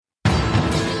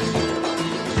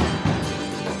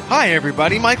Hi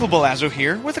everybody, Michael Belazzo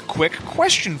here with a quick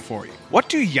question for you. What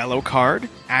do Yellow Card,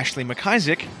 Ashley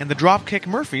McIsaac, and the Dropkick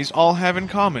Murphys all have in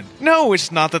common? No,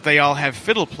 it's not that they all have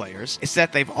fiddle players, it's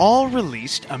that they've all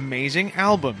released amazing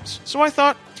albums. So I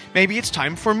thought, maybe it's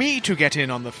time for me to get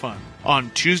in on the fun.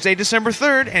 On Tuesday, December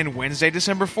 3rd and Wednesday,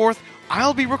 December 4th,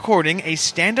 I'll be recording a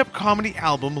stand-up comedy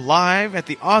album live at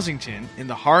the Ossington in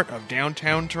the heart of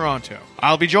downtown Toronto.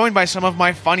 I'll be joined by some of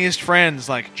my funniest friends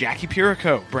like Jackie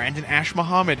Pirico, Brandon Ash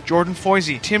Mohammed, Jordan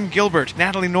Foisey, Tim Gilbert,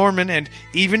 Natalie Norman, and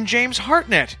even James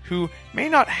Hartnett, who may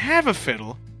not have a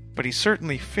fiddle, but he's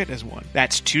certainly fit as one.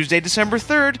 That's Tuesday, December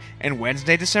 3rd and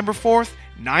Wednesday, December 4th,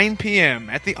 9 p.m.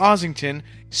 at the Ossington,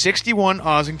 61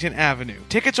 Ossington Avenue.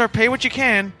 Tickets are pay what you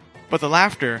can, but the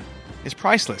laughter is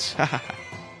priceless.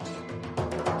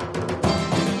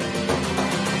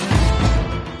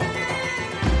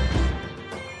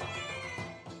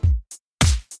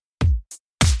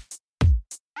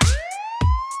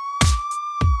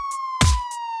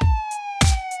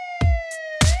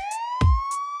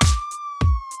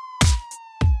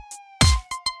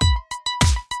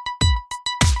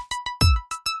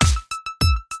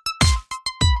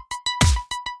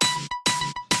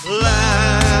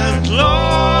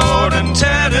 Landlord and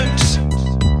tenant.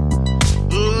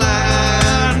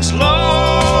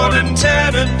 Landlord and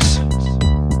tenant.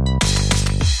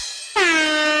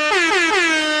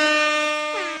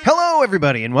 Hello,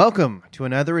 everybody, and welcome to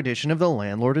another edition of the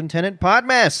Landlord and Tenant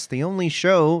Podmess, the only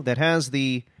show that has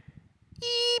the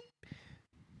eep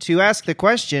to ask the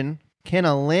question, can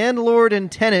a landlord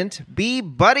and tenant be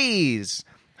buddies?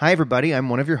 Hi, everybody. I'm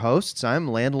one of your hosts. I'm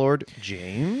Landlord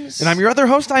James. And I'm your other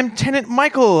host. I'm Tenant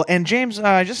Michael. And James,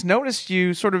 I just noticed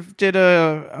you sort of did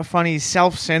a funny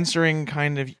self-censoring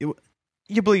kind of... You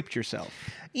bleeped yourself.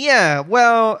 Yeah,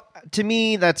 well, to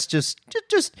me, that's just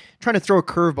trying to throw a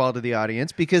curveball to the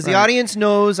audience because the audience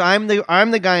knows I'm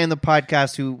the guy in the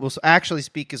podcast who will actually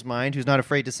speak his mind, who's not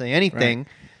afraid to say anything. Right.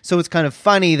 So it's kind of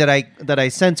funny that I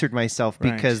censored myself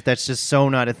because that's just so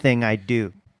not a thing I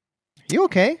do. You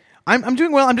okay? I'm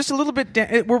doing well. I'm just a little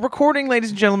bit... We're recording, ladies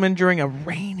and gentlemen, during a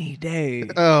rainy day.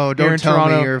 Oh, don't tell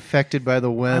me you're affected by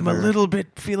the weather. I'm a little bit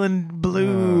feeling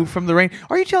blue from the rain.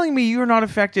 Are you telling me you're not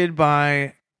affected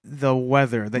by the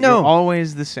weather? That you're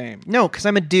always the same? No, because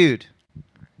I'm a dude.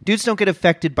 Dudes don't get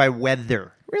affected by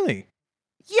weather. Really?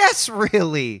 Yes,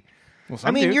 really. Well,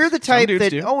 I mean, you're the type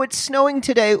that, it's snowing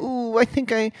today. Ooh, I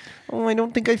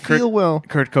don't think I feel well.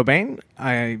 Kurt Cobain,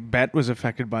 I bet, was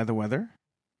affected by the weather.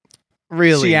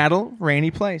 Really? Seattle,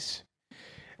 rainy place.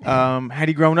 Had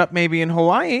he grown up maybe in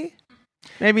Hawaii,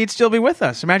 maybe he'd still be with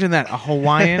us. Imagine that, a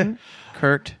Hawaiian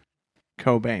Kurt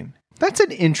Cobain. That's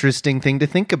an interesting thing to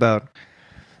think about.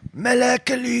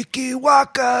 Melakaliki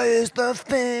Waka is the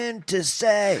thing to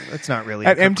say. That's not really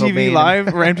at Kurt MTV Cobain. Live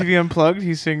or MTV Unplugged,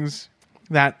 he sings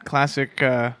that classic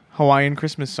Hawaiian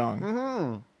Christmas song.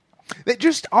 Mm-hmm. They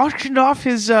just auctioned off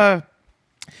his the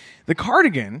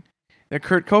cardigan that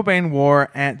Kurt Cobain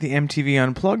wore at the MTV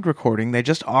Unplugged recording. They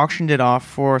just auctioned it off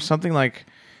for something like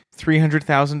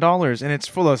 $300,000, and it's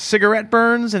full of cigarette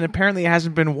burns, and apparently it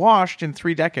hasn't been washed in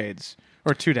 3 decades.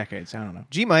 Or 2 decades, I don't know.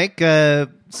 Gee, Mike,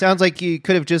 sounds like you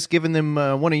could have just given them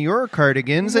one of your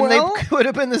cardigans, and they could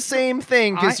have been the same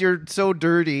thing, because you're so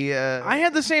dirty. I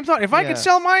had the same thought. If I could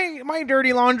sell my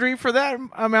dirty laundry for that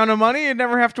amount of money, I'd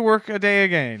never have to work a day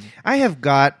again. I have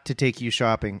got to take you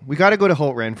shopping. We got to go to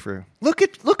Holt Renfrew. Look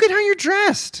at how you're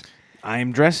dressed.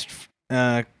 I'm dressed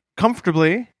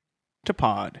comfortably to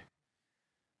pod.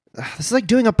 This is like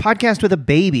doing a podcast with a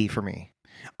baby for me.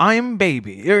 I am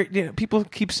baby. People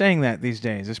keep saying that these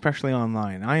days, especially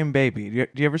online. I am baby. Do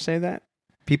you ever say that?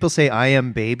 People say I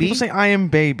am baby? People say I am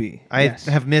baby. I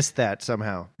have missed that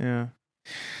somehow. Yeah.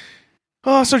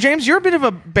 Oh, so James, you're a bit of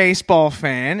a baseball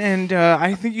fan, and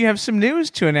I think you have some news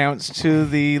to announce to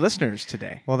the listeners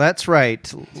today. Well, that's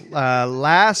right.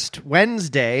 Last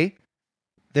Wednesday,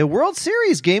 the World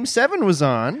Series Game 7 was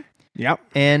on. Yep.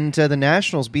 And the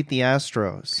Nationals beat the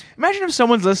Astros. Imagine if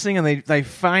someone's listening and they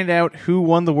find out who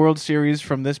won the World Series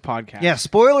from this podcast. Yeah,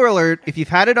 spoiler alert. If you've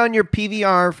had it on your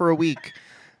PVR for a week,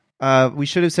 we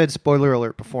should have said spoiler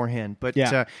alert beforehand. But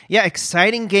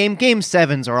exciting game. Game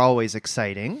 7s are always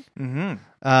exciting. Mm-hmm.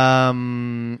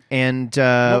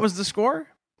 What was the score?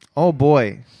 Oh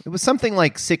boy, it was something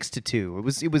like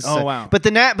 6-2. It was. Oh wow! But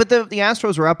the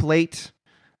Astros were up late.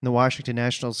 The Washington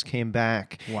Nationals came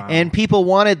back. Wow. And people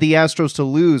wanted the Astros to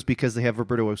lose because they have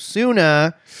Roberto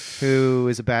Osuna, who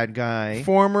is a bad guy.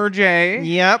 Former J.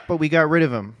 Yep, but we got rid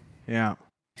of him. Yeah.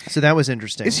 So that was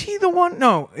interesting. Is he the one?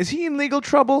 No. Is he in legal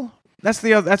trouble?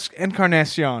 That's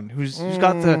Encarnacion, who's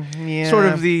got the sort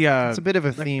of the. It's a bit of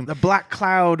a theme. The black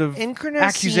cloud of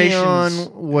accusations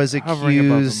Encarnacion was hovering above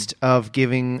him. accused of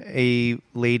giving a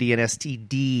lady an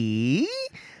STD.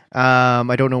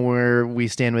 I don't know where we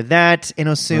stand with that.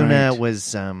 Inosuna Right.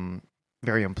 was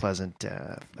very unpleasant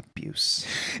abuse.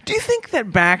 Do you think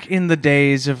that back in the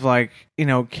days of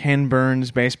Ken Burns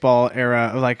baseball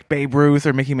era, like Babe Ruth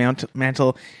or Mickey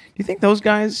Mantle, do you think those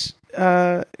guys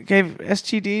gave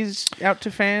STDs out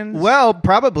to fans? Well,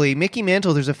 probably. Mickey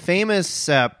Mantle, there's a famous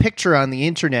picture on the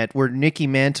internet where Mickey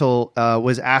Mantle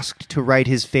was asked to write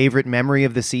his favorite memory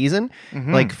of the season,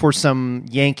 like for some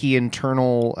Yankee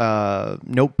internal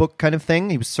notebook kind of thing.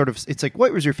 He was it's like,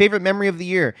 what was your favorite memory of the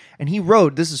year? And he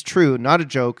wrote, this is true, not a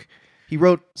joke, he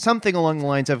wrote something along the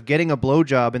lines of getting a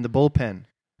blowjob in the bullpen.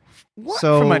 What?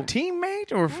 So, from a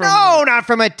teammate or from? No, not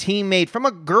from a teammate, from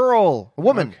a girl, a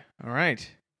woman. Okay. All right.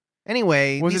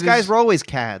 Anyway, Was these it guys his- were always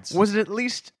cads. Was it at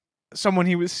least someone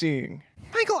he was seeing?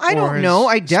 Michael, I Or don't his know.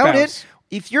 I doubt spouse?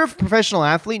 it. If you're a professional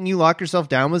athlete and you lock yourself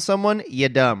down with someone, you're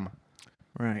dumb.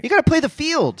 Right. You got to play the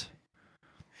field.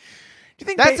 Do you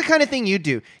think That's the kind of thing you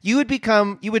do. You would be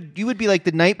like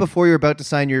the night before you're about to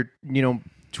sign your,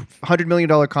 $100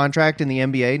 million contract in the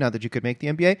NBA, not that you could make the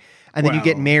NBA, and then you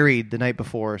get Well. married the night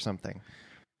before or something.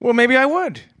 Well, maybe I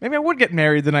would. Maybe I would get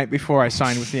married the night before I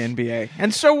signed with the NBA.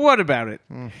 And so what about it?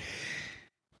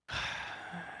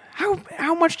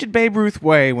 How much did Babe Ruth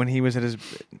weigh when he was at his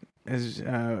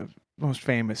most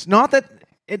famous? Not that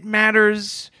it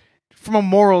matters from a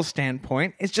moral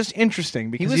standpoint. It's just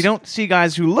interesting because you don't see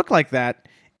guys who look like that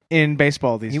in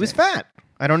baseball these days. He was fat.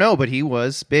 I don't know, but he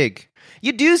was big.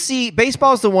 You do see,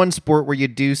 baseball is the one sport where you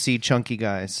do see chunky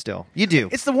guys still. You do.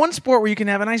 It's the one sport where you can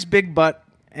have a nice big butt,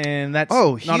 and that's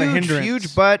not a hindrance.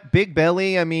 Huge butt, big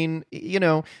belly. I mean,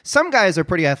 some guys are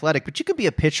pretty athletic, but you could be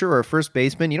a pitcher or a first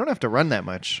baseman. You don't have to run that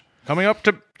much. Coming up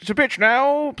to pitch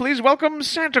now, please welcome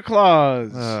Santa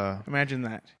Claus. Imagine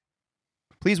that.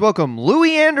 Please welcome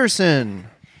Louis Anderson.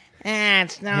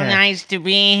 It's so nice to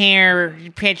be here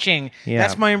pitching. Yeah.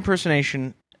 That's my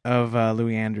impersonation of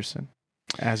Louis Anderson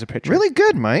as a pitcher. Really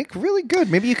good, Mike. Really good.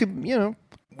 Maybe you could,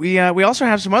 We also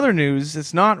have some other news.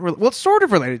 It's not it's sort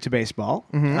of related to baseball.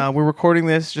 We're recording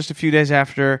this just a few days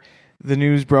after the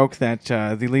news broke that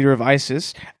the leader of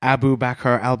ISIS, Abu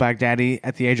Bakr al-Baghdadi,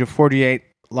 at the age of 48,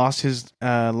 lost his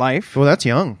life. Well, that's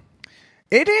young.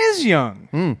 It is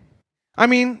young. I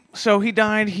mean, so he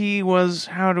died. He was,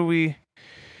 how do we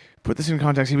put this in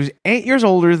context? He was 8 years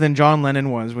older than John Lennon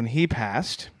was when he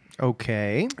passed.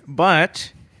 Okay.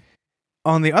 But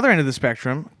on the other end of the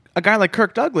spectrum, a guy like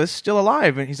Kirk Douglas still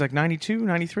alive, and he's like 92,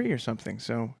 93 or something.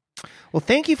 So, well,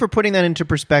 thank you for putting that into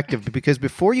perspective, because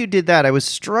before you did that, I was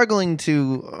struggling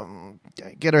to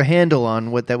get a handle on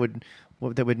what that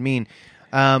would mean.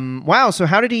 Wow. So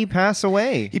how did he pass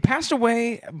away? he passed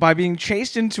away by being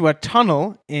chased into a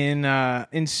tunnel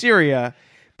in Syria,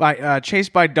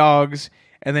 chased by dogs,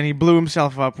 and then he blew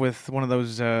himself up with one of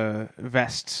those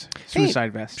vests,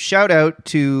 suicide vests. Shout out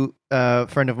to a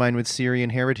friend of mine with Syrian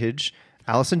heritage,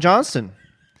 Allison Johnston.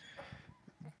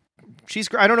 She's.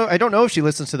 I don't know if she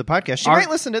listens to the podcast. She might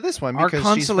listen to this one Our because she's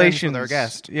friends consolations, with our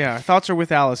guest. Yeah, our thoughts are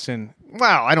with Allison.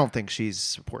 Wow, I don't think she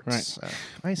supports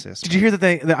ISIS. Did you hear that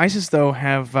the ISIS though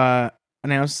have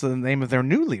announced the name of their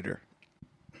new leader?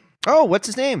 Oh, what's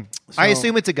his name? So- I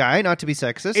assume it's a guy, not to be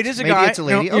sexist. It is a Maybe guy. it's a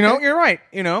lady. No, you know, Okay. you're right.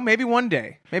 Maybe one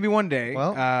day.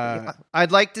 Well,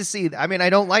 I'd like to see that. I mean, I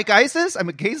don't like ISIS. I'm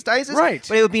against ISIS. Right.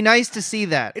 But it would be nice to see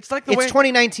that. It's like the it's way-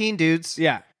 2019, dudes.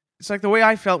 yeah, it's like the way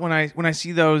I felt when I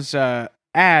see those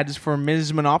ads for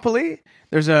Ms. Monopoly.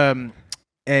 There's a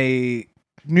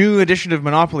new edition of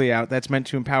Monopoly out that's meant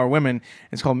to empower women.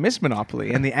 It's called Miss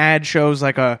Monopoly, and the ad shows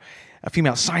like a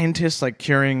female scientist like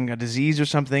curing a disease or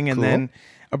something, and Cool. then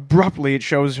abruptly it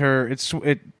shows her.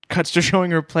 It cuts to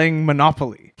showing her playing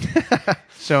Monopoly.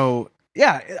 So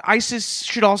yeah, ISIS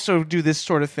should also do this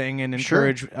sort of thing and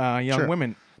encourage young Sure.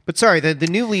 women. But sorry, the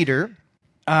new leader.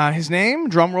 His name,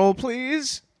 drum roll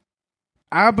please,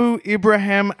 Abu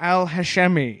Ibrahim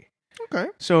al-Hashemi. Okay.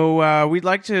 So we'd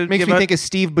like to Makes give me a- think of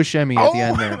Steve Buscemi at the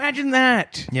end there. Imagine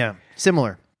that. Yeah.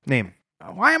 Similar name.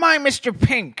 Why am I Mr.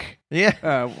 Pink?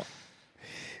 Yeah.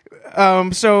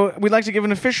 So we'd like to give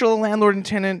an official landlord and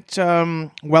tenant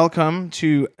welcome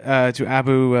to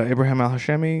Abu Ibrahim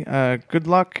al-Hashemi. Good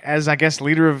luck as, I guess, the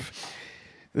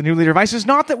new leader of ISIS.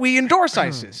 Not that we endorse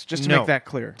ISIS, just to No. make that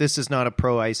clear. This is not a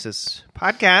pro-ISIS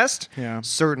podcast. Yeah.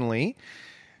 Certainly.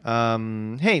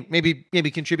 Hey,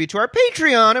 maybe contribute to our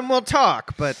Patreon and we'll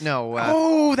talk. But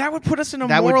no. That would put us in a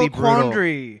that would moral be brutal.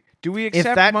 quandary. Do we accept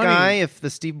If that money? guy, if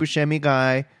the Steve Buscemi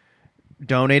guy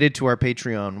donated to our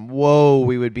Patreon, whoa,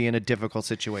 we would be in a difficult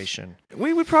situation.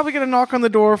 We would probably get a knock on the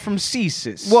door from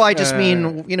CSIS. Well, I just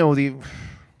mean,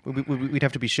 we'd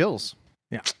have to be shills.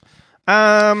 Yeah.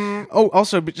 Um,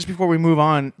 But just before we move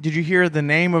on, did you hear the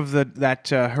name of that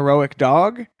heroic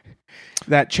dog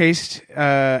that chased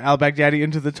al-Baghdadi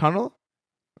into the tunnel?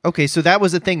 Okay, so that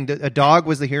was the thing. A dog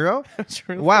was the hero? That's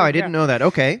really Wow, cool, I didn't know that.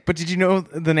 Okay. But did you know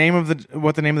the name of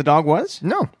what the name of the dog was?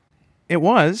 No. It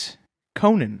was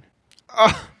Conan.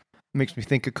 Makes me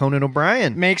think of Conan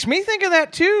O'Brien. Makes me think of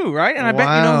that too, right? And I bet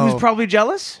you know Wow. who's probably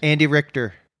jealous? Andy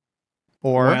Richter.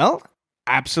 Or? Well,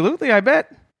 absolutely, I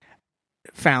bet.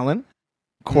 Fallon,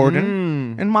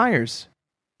 Corden, and Myers.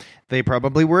 They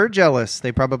probably were jealous.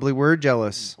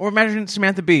 Or imagine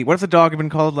Samantha Bee. What if the dog had been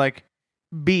called, like,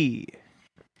 Bee?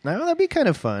 No, that'd be kind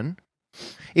of fun.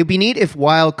 It'd be neat if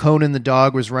while Conan the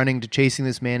dog was running to chasing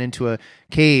this man into a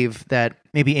cave, that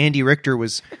maybe Andy Richter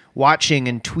was watching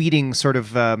and tweeting sort of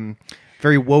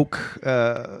very woke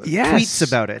tweets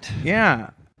about it. Yeah,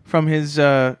 from his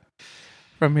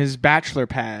bachelor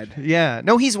pad. Yeah.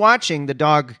 No, he's watching the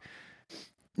dog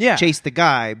Yeah. chase the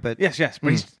guy, but Yes,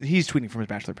 but he's tweeting from his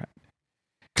bachelor pad.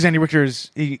 Because Andy Richter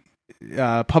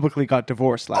publicly got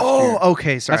divorced last year.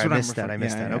 Okay. Sorry, That's what I I'm missed that.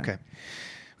 referring- yeah. Okay.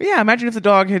 But yeah, imagine if the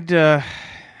dog had a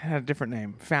different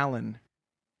name, Fallon.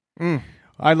 Mm.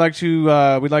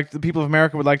 The people of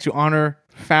America would like to honor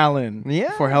Fallon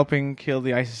Yeah. for helping kill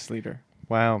the ISIS leader.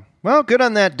 Wow. Well, good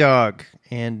on that dog,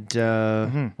 and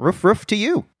roof to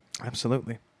you.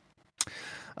 Absolutely.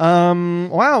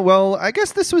 Wow. Well, I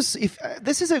guess this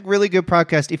is a really good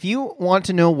podcast. If you want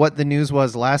to know what the news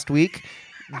was last week,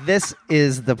 this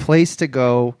is the place to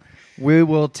go. We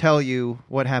will tell you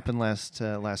what happened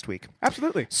last week.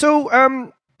 Absolutely.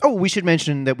 So, we should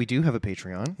mention that we do have a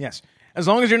Patreon. Yes. As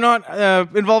long as you're not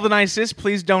involved in ISIS,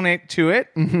 please donate to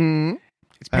it. Mm-hmm.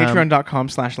 It's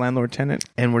patreon.com/landlordtenant.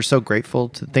 And we're so grateful.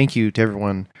 Thank you to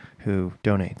everyone who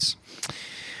donates.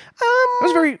 That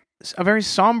was a very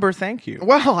somber thank you.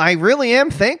 Well, I really am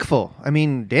thankful. I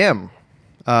mean, damn.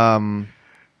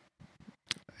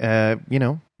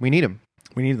 We need them.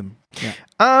 We need them.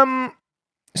 Yeah.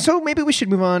 So maybe we should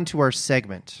move on to our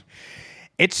segment.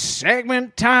 It's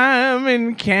segment time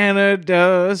in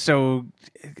Canada, so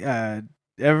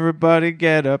everybody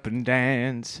get up and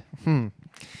dance.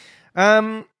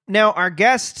 Now, our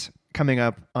guest coming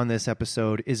up on this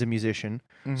episode is a musician.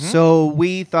 So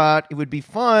we thought it would be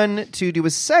fun to do a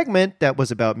segment that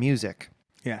was about music.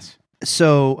 Yes.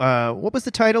 So what was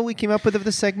the title we came up with of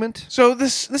the segment? So the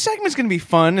segment's going to be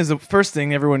fun is the first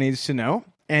thing everyone needs to know.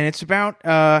 And it's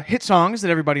about hit songs that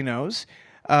everybody knows.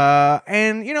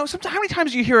 And, sometimes, how many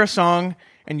times do you hear a song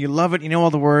and you love it, you know all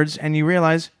the words, and you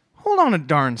realize, hold on a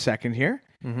darn second here.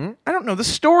 I don't know the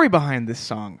story behind this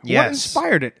song. Yes. What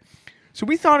inspired it? So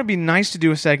we thought it'd be nice to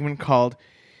do a segment called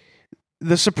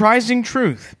The Surprising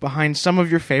Truth Behind Some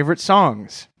of Your Favorite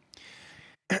Songs.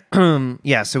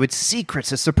 Yeah, so it's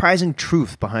secrets, a surprising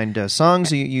truth behind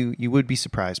songs you would be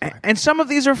surprised by. And some of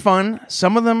these are fun.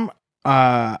 Some of them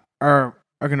are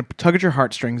going to tug at your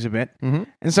heartstrings a bit. And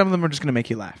some of them are just going to make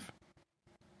you laugh.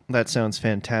 That sounds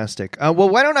fantastic. Well,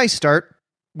 why don't I start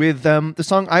with the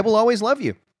song I Will Always Love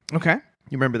You. Okay.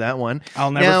 You remember that one?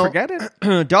 I'll never forget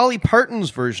it. Dolly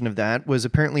Parton's version of that was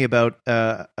apparently about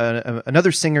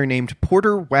another singer named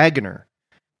Porter Wagoner,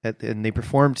 and they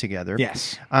performed together.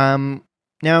 Yes.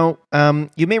 Now,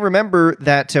 you may remember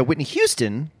that Whitney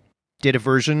Houston did a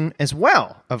version as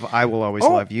well of I Will Always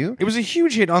Love You. It was a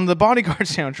huge hit on the Bodyguard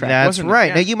soundtrack, That's wasn't it? right.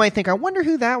 Yeah. Now, you might think, I wonder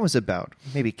who that was about.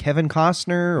 Maybe Kevin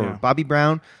Costner or Yeah. Bobby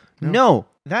Brown. No,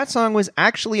 that song was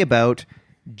actually about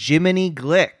Jiminy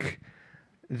Glick,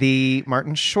 the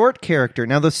Martin Short character.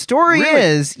 Now, the story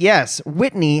is, yes,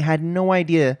 Whitney had no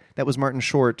idea that was Martin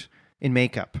Short in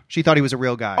makeup. She thought he was a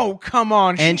real guy. Oh, come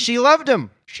on. And she loved him.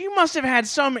 She must have had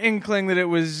some inkling that it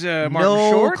was Martin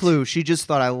No Short. clue. She just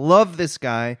thought, I love this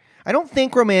guy. I don't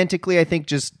think romantically. I think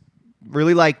just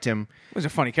really liked him. It was a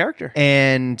funny character.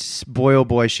 And boy, oh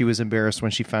boy, she was embarrassed when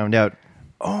she found out.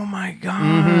 Oh, my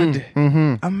God.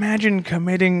 Imagine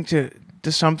committing to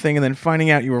something and then finding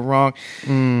out you were wrong.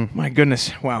 My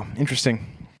goodness. Wow. Interesting.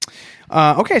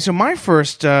 Okay, so my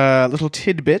first little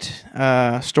tidbit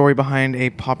story behind a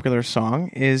popular song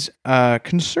is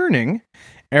concerning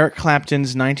Eric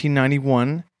Clapton's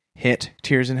 1991 hit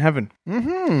Tears in Heaven.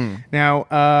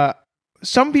 Now,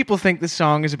 some people think this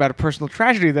song is about a personal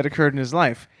tragedy that occurred in his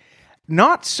life.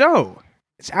 Not so.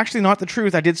 It's actually not the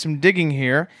truth. I did some digging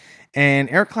here, and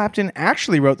Eric Clapton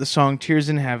actually wrote the song Tears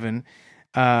in Heaven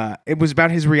It was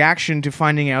about his reaction to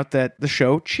finding out that the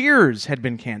show Cheers had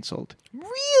been canceled.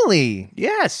 Really?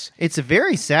 Yes. It's a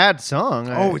very sad song.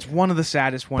 Oh, it's one of the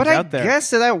saddest ones but out there. I guess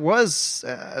that was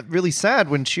really sad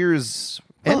when Cheers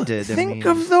ended. Think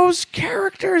of those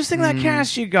characters. Think of that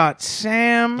cast. You got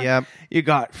Sam. Yep. You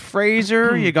got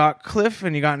Fraser. You got Cliff,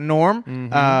 and you got Norm.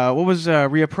 What was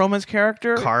Rhea Perlman's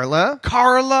character? Carla.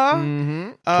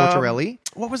 Tortorelli.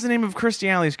 What was the name of Kirstie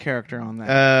Alley's character on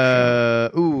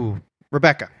that?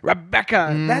 Rebecca.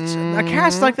 That's a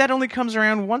cast like that only comes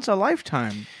around once a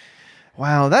lifetime.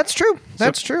 Wow, that's true.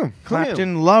 That's true. Who knew?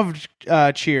 Clapton loved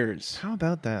Cheers. How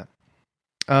about that?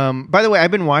 By the way,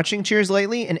 I've been watching Cheers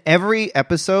lately, and every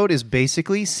episode is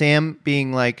basically Sam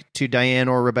being like to Diane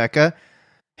or Rebecca,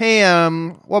 "Hey,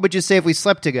 what would you say if we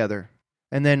slept together?"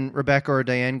 And then Rebecca or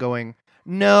Diane going,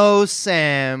 "No,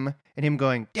 Sam," and him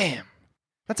going, "Damn."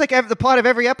 That's like the plot of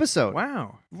every episode.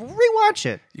 Wow. Rewatch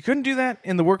it. You couldn't do that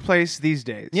in the workplace these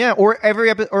days. Yeah, or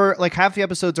or like half the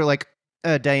episodes are like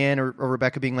Diane or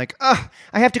Rebecca being like, I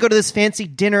have to go to this fancy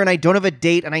dinner and I don't have a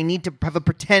date and I need to have a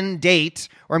pretend date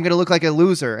or I'm going to look like a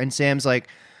loser. And Sam's like,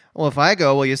 well, if I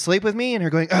go, will you sleep with me? And her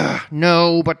going,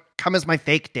 no, but come as my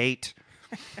fake date.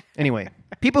 Anyway,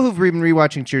 people who've been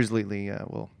rewatching Cheers lately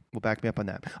will back me up on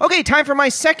that. Okay, time for my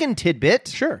second tidbit.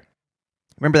 Sure.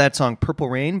 Remember that song Purple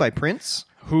Rain by Prince?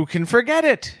 Who can forget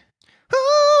it?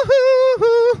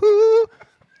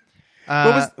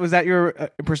 Was that your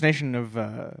impersonation of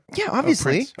yeah,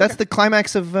 obviously. Prince? That's Okay. the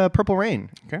climax of Purple Rain.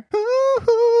 Okay.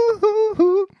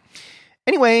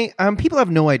 Anyway, people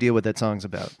have no idea what that song's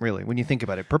about, really, when you think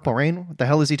about it. Purple Rain? What the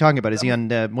hell is he talking about? Is he on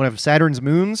one of Saturn's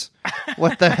moons?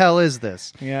 What the hell is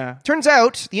this? Yeah. Turns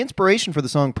out the inspiration for the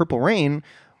song Purple Rain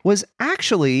was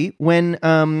actually when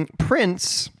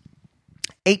Prince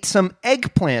ate some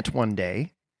eggplant one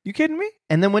day You kidding me?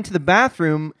 and then went to the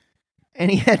bathroom and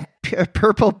he had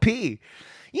purple pee.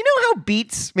 You know how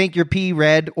beets make your pee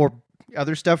red or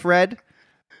other stuff red?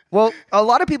 Well, a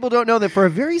lot of people don't know that for a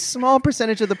very small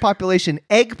percentage of the population,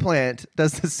 eggplant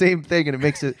does the same thing and it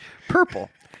makes it purple.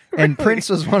 And Prince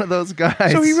was one of those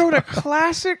guys. So he wrote a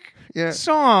classic Yeah.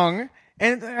 song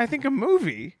and I think a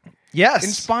movie Yes.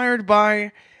 inspired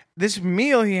by this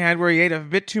meal he had where he ate a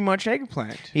bit too much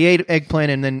eggplant. He ate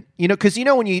eggplant and then, because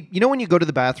when you go to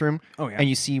the bathroom Oh, yeah. and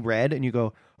you see red and you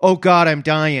go, oh God, I'm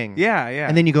dying. Yeah, yeah.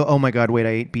 And then you go, oh my God, wait, I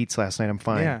ate beets last night. I'm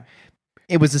fine. Yeah.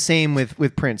 It was the same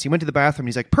with Prince. He went to the bathroom and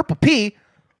he's like, purple pea?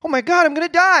 Oh my God, I'm going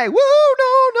to die. Woo,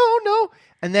 no.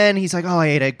 And then he's like, oh, I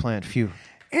ate eggplant. Phew.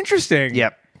 Interesting.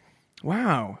 Yep.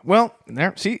 Wow. Well,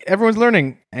 there. See, everyone's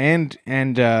learning, and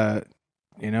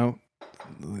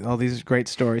all these great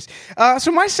stories.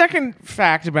 So my second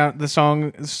fact about the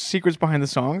song, secrets behind the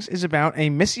songs, is about a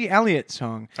Missy Elliott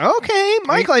song. Okay,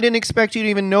 Michael, I didn't expect you to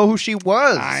even know who she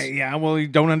was. Well,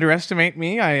 don't underestimate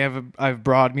me. I have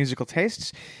broad musical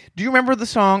tastes. Do you remember the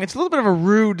song? It's a little bit of a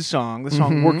rude song. The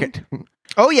song "Work It"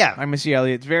 Oh, yeah. by Missy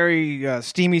Elliott. It's very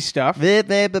steamy stuff. Blah,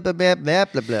 blah, blah, blah, blah, blah,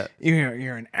 blah, blah. You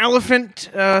hear an elephant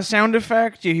sound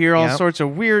effect. You hear all Yep. sorts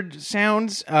of weird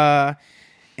sounds.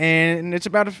 And it's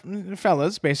about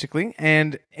fellas, basically.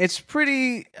 And it's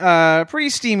pretty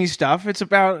steamy stuff. It's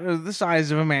about the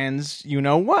size of a man's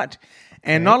you-know-what.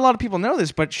 And not a lot of people know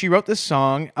this, but she wrote this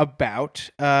song about...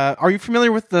 are you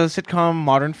familiar with the sitcom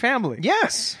Modern Family?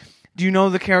 Yes. Do you know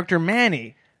the character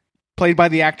Manny, played by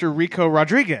the actor Rico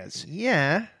Rodriguez?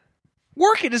 Yeah.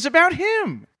 Work It is about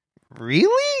him.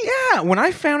 Really? Yeah, when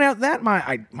I found out that,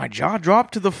 my jaw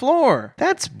dropped to the floor.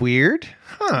 That's weird.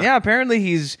 Huh. Yeah, apparently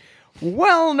he's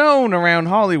well known around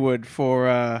Hollywood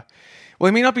for,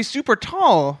 he may not be super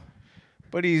tall,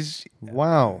 but he's,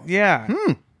 Wow. yeah.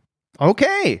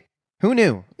 Okay. Who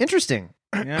knew? Interesting.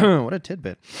 Yeah. What a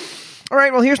tidbit. All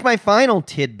right, well, here's my final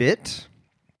tidbit.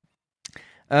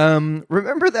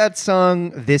 Remember that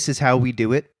song, This Is How We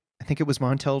Do It? I think it was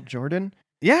Montel Jordan.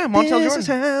 Yeah, Montel This Jordan. is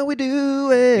how we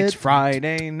do it. It's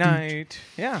Friday night.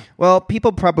 Yeah. Well,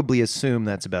 people probably assume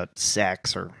that's about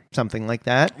sex or something like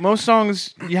that. Most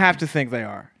songs, you have to think they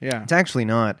are. Yeah. It's actually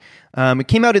not. It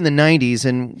came out in the 90s,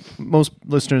 and most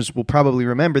listeners will probably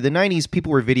remember the 90s,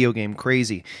 people were video game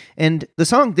crazy. And the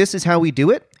song This Is How We Do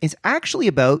It is actually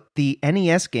about the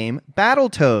NES game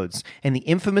Battletoads and the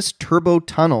infamous Turbo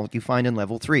Tunnel you find in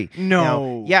level 3. No.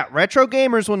 Now, yeah, retro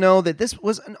gamers will know that this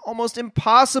was an almost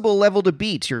impossible level to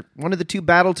beat. You're one of the two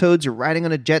Battletoads, you're riding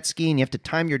on a jet ski, and you have to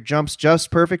time your jumps just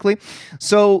perfectly.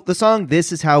 So the song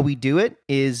This Is How We Do It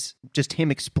is is just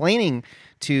him explaining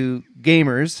to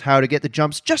gamers how to get the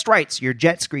jumps just right, so your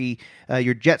jet ski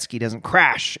doesn't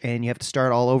crash and you have to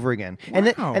start all over again.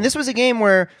 Wow. And this was a game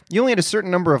where you only had a certain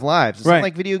number of lives. It's Right. not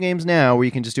like video games now where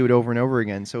you can just do it over and over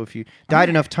again. So if you died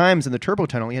enough times in the turbo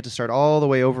tunnel, you had to start all the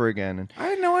way over again. And I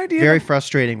had no idea. very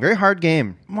frustrating, very hard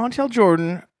game. Montel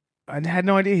Jordan, I had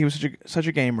no idea he was such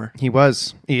a gamer. He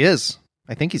is.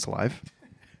 I think he's alive.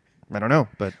 I don't know,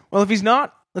 but Well, if he's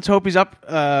not, let's hope he's up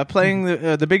playing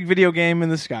the big video game in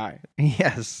the sky.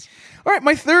 yes. All right,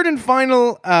 my third and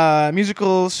final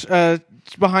musical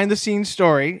behind-the-scenes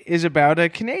story is about a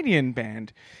Canadian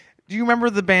band. Do you remember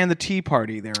the band The Tea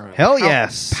Party? They're a Hell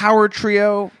yes. power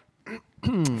trio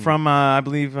from, I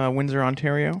believe, Windsor,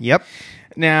 Ontario. Yep.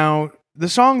 Now, the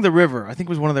song The River, I think,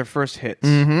 was one of their first hits.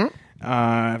 Mm-hmm.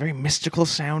 Very mystical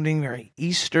sounding, very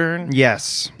Eastern.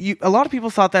 Yes. A lot of people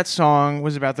thought that song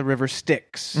was about the river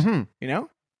Styx. Mm-hmm. You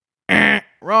know?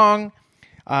 Wrong.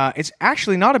 It's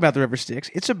actually not about the river Styx.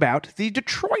 It's about the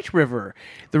Detroit River,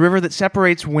 the river that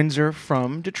separates Windsor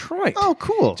from Detroit. Oh,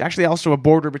 cool. It's actually also a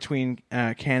border between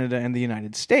Canada and the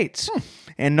United States.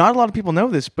 And not a lot of people know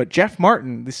this, but Jeff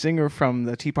Martin, the singer from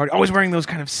the Tea Party, always wearing those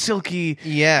kind of silky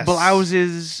Yes.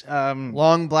 blouses.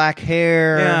 Long black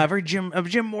hair. Yeah, very Jim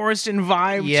Morrison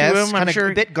vibe Yes. to him. I'm Kind of sure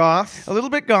a bit goth. a little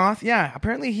bit goth, yeah.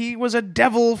 Apparently he was a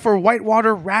devil for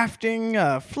whitewater rafting,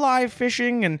 fly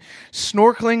fishing, and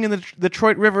snorkeling in the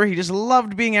Detroit River. He just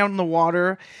loved being out in the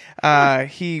water.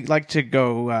 He liked to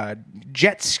go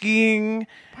jet skiing.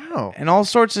 Wow. And all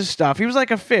sorts of stuff. He was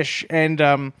like a fish.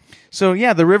 And so,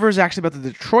 yeah, the river is actually about the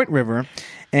Detroit River.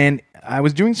 And I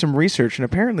was doing some research, and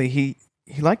apparently he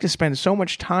liked to spend so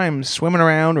much time swimming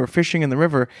around or fishing in the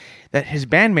river that his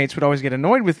bandmates would always get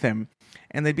annoyed with him.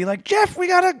 And they'd be like, "Jeff, we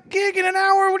got a gig in an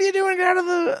hour. What are you doing?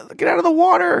 Get out of the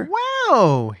water."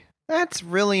 Wow. That's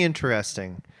really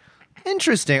interesting.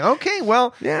 Interesting. Okay,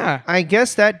 well, Yeah. I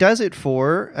guess that does it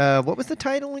for, what was the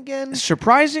title again? The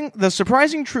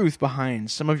surprising truth behind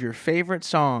some of your favorite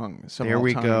songs. Of There all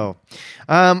we time. go.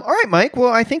 All right, Mike.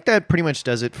 Well, I think that pretty much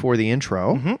does it for the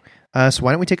intro. Mm-hmm. So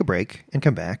why don't we take a break and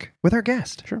come back with our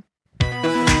guest? Sure.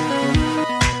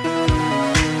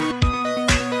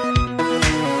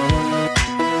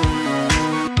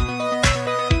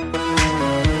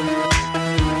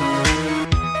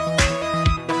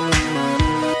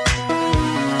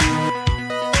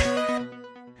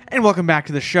 And welcome back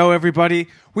to the show, everybody.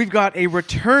 We've got a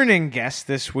returning guest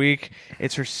this week.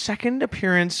 It's her second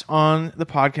appearance on the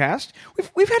podcast.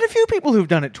 We've had a few people who've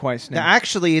done it twice now.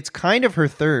 Actually, it's kind of her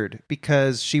third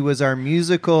because she was our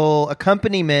musical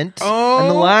accompaniment on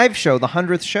the Oh. live show, the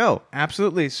 100th show.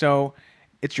 Absolutely. So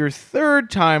it's your third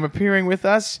time appearing with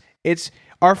us. It's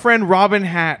our friend Robin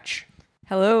Hatch.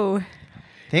 Hello.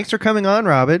 Thanks for coming on,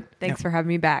 Robin. Thanks for having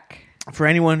me back. For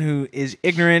anyone who is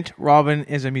ignorant, Robin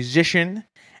is a musician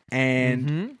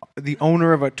and the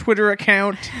owner of a Twitter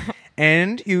account,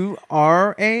 and you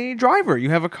are a driver. You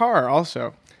have a car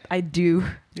also. I do.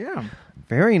 Yeah.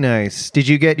 Very nice. Did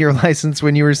you get your license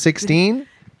when you were 16?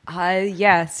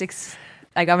 Yeah,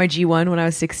 I got my G1 when I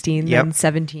was 16, Yep. then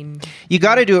 17. You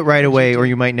got to do it right away or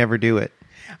you might never do it.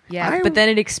 Yeah, but then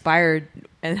it expired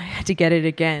and I had to get it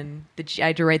again. I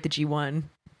had to write the G1.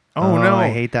 Oh, no. I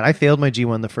hate that. I failed my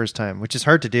G1 the first time, which is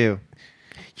hard to do.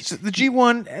 So the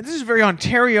G1, this is a very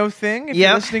Ontario thing. If Yeah.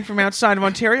 you're listening from outside of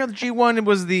Ontario, the G1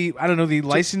 was the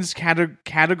license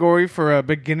category for a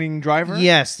beginning driver.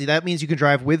 Yes, that means you can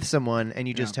drive with someone and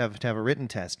you just have to have a written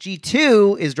test.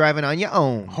 G2 is driving on your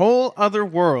own. Whole other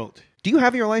world. Do you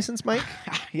have your license, Mike?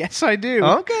 Yes, I do.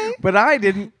 Okay. But I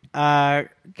didn't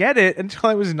get it until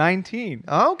I was 19.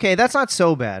 Okay, that's not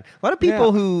so bad. A lot of people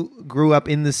Yeah. who grew up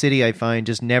in the city, I find,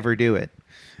 just never do it.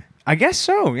 I guess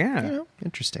so, yeah. You know,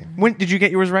 interesting. When did you get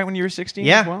yours right when you were 16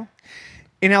 Yeah. as well?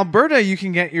 In Alberta, you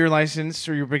can get your license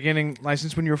or your beginning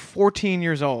license when you're 14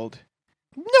 years old.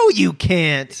 No, you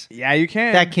can't. Yeah, you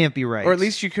can. That can't be right. Or at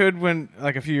least you could when,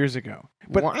 like, a few years ago.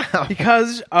 But Wow.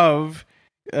 because of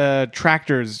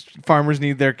tractors, farmers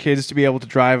need their kids to be able to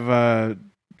drive a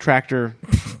tractor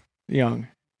young.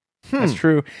 That's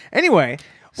true. Anyway,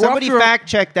 we're Somebody off to a- fact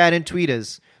check that and tweet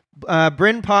us.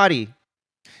 Bryn Potty.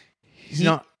 He's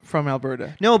not from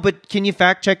Alberta. No, but can you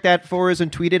fact check that for us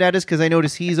and tweet it at us? Because I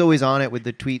notice he's always on it with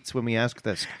the tweets when we ask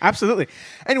this. Absolutely.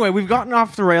 Anyway, we've gotten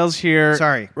off the rails here.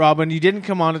 Sorry. Robin, you didn't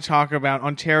come on to talk about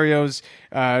Ontario's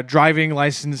driving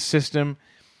license system.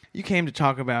 You came to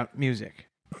talk about music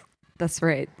That's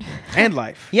right. and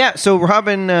life. Yeah, so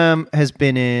Robin has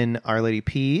been in Our Lady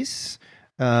Peace.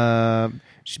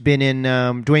 She's been in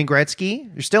Dwayne Gretzky.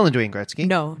 You're still in Dwayne Gretzky.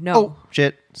 No. Oh,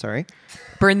 shit. Sorry.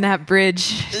 Burn that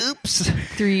bridge Oops.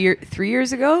 3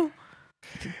 years ago.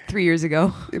 3 years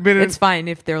ago. It's fine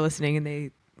if they're listening and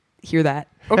they hear that.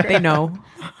 Okay. They know.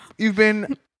 You've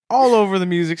been all over the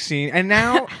music scene, and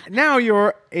now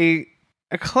you're a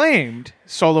acclaimed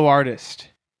solo artist.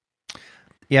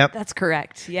 Yep. That's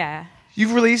correct. Yeah.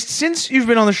 You've released, since you've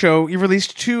been on the show, you've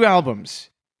released 2 albums.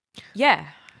 Yeah.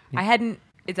 I hadn't.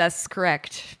 That's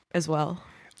correct as well.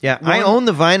 Yeah. I own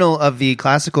the vinyl of the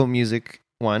classical music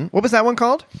one. What was that one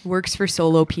called? Works for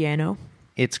solo piano.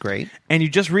 It's great. And you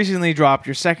just recently dropped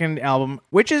your second album,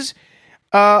 which is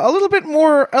a little bit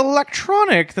more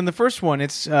electronic than the first one.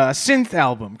 It's a synth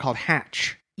album called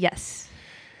Hatch. Yes.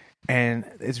 And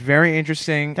it's very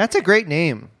interesting. That's a great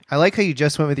name. I like how you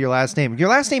just went with your last name. Your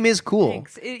last name is cool.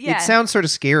 Thanks. Yeah. It sounds sort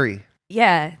of scary.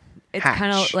 Yeah. It's Hatch.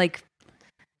 kind of like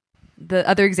the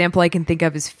other example I can think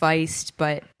of is Feist,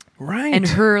 but Right. and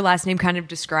her last name kind of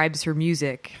describes her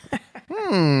music.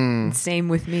 Same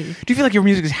with me. Do you feel like your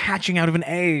music is hatching out of an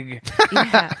egg?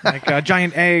 Yeah. Like a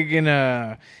giant egg in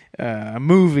a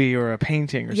movie or a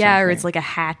painting or something? Yeah, or it's like a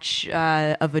hatch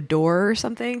of a door or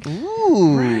something.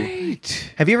 Ooh.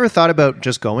 Right. Have you ever thought about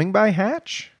just going by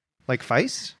Hatch? Like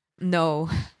Feist? No.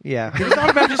 Yeah.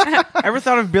 Ever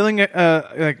thought of billing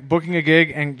like booking a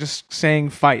gig and just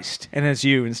saying Feist and it's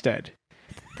you instead?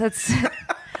 That's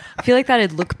I feel like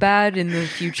that'd look bad in the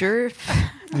future.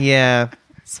 Yeah.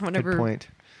 So Good whenever point.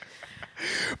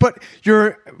 But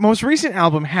your most recent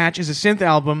album, Hatch, is a synth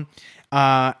album,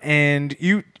 and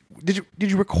did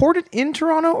you record it in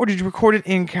Toronto or did you record it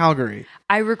in Calgary?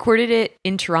 I recorded it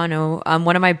in Toronto.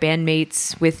 One of my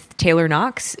bandmates with Taylor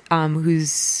Knox,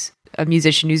 who's a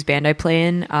musician whose band I play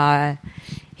in,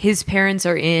 his parents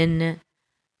are in.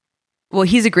 Well,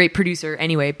 he's a great producer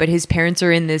anyway, but his parents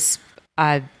are in this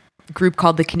group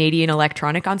called the Canadian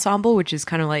Electronic Ensemble, which is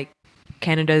kind of like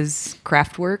Canada's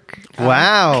Kraftwerk.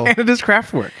 Wow. Canada's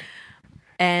Kraftwerk.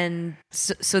 And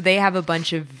so they have a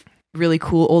bunch of really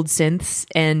cool old synths,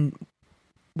 and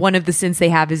one of the synths they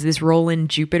have is this Roland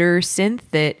Jupiter synth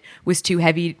that was too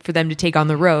heavy for them to take on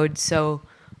the road. So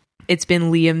it's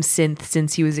been Liam's synth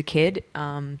since he was a kid.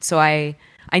 So I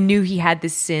knew he had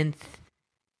this synth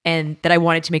and that I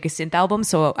wanted to make a synth album.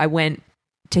 So I went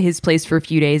to his place for a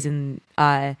few days and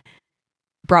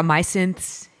brought my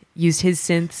synths, used his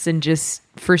synths, and just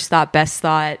first thought, best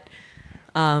thought.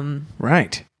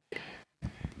 Right.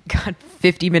 Got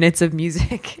 50 minutes of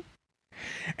music.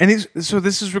 And so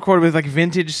this is recorded with like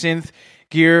vintage synth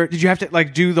gear. Did you have to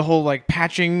like do the whole like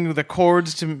patching the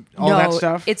chords to all that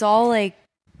stuff? It's all like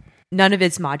none of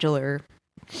it's modular.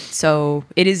 So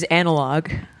it is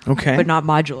analog, okay, but not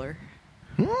modular.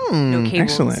 No cables.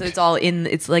 Excellent. So it's all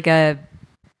it's like a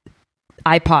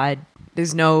iPod.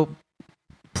 There's no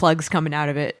plugs coming out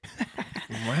of it.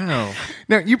 Wow.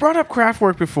 Now you brought up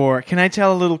Kraftwerk before. Can I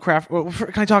tell a little can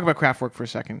I talk about Kraftwerk for a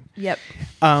second? Yep.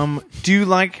 Do you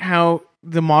like how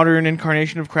the modern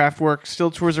incarnation of Kraftwerk still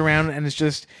tours around and it's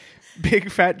just big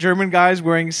fat German guys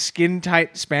wearing skin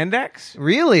tight spandex?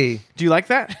 Really? Do you like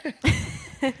that?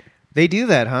 They do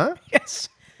that, huh? Yes.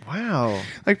 Wow.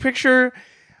 Like picture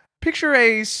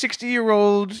a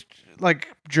 60-year-old like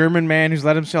German man who's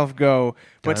let himself go,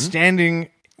 but Done. standing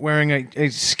wearing a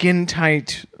skin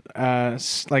tight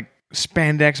like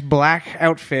spandex black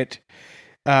outfit,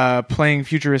 playing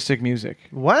futuristic music.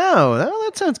 Wow.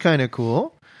 That sounds kind of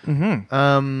cool.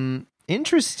 Mm-hmm.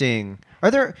 Interesting.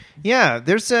 Are there? Yeah.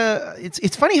 There's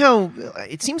It's funny how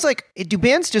it seems like do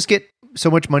bands just get so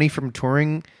much money from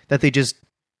touring that they just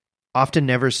often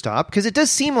never stop? Because it does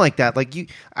seem like that.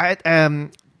 Like at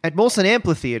Molson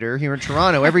Amphitheater here in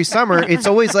Toronto, every summer it's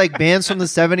always like bands from the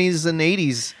 70s and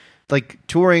 80s like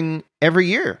touring every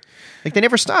year. Like they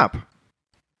never stop.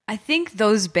 I think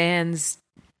those bands,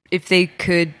 if they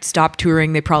could stop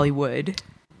touring, they probably would.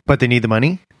 But they need the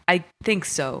money? I think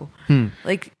so.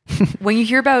 Like when you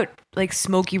hear about like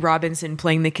Smokey Robinson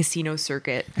playing the casino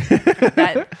circuit,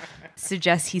 that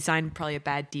suggests he signed probably a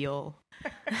bad deal.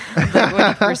 Like when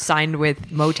he first signed with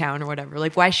Motown or whatever.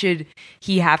 Like why should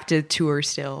he have to tour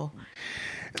still?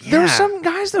 There were some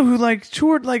guys though who like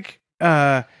toured like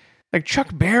Chuck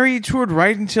Berry toured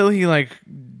right until he like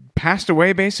passed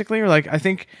away basically, or like I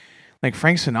think like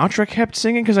Frank Sinatra kept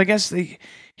singing because I guess he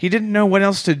didn't know what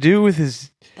else to do with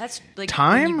his That's like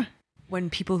time. When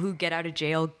people who get out of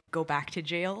jail go back to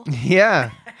jail.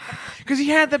 Yeah. Because he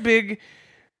had the big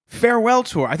farewell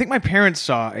tour. I think my parents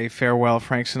saw a farewell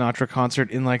Frank Sinatra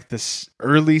concert in like the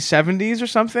early 70s or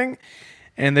something.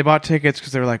 And they bought tickets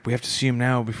because they were like, we have to see him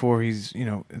now before he's,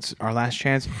 it's our last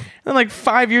chance. And then like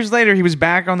 5 years later, he was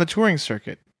back on the touring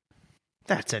circuit.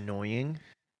 That's annoying.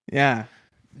 Yeah.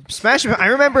 Smash. I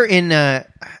remember in, I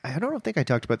don't think I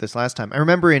talked about this last time. I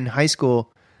remember in high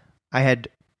school, I had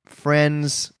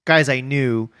friends, guys I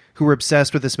knew who were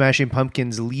obsessed with the Smashing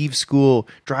Pumpkins leave school,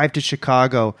 drive to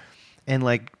Chicago, and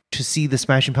like to see the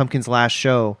Smashing Pumpkins last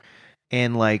show,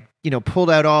 and like, you know, pulled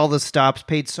out all the stops,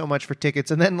 paid so much for tickets,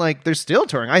 and then like they're still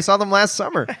touring. I saw them last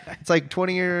summer. It's like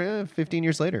 20 or 15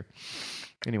 years later.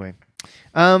 Anyway,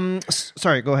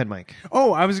 sorry, go ahead, Mike.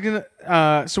 Oh, I was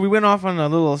gonna. So we went off on a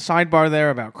little sidebar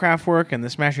there about Kraftwerk and the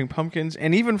Smashing Pumpkins,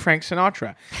 and even Frank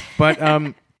Sinatra. But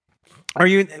are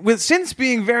you, with synths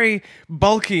being very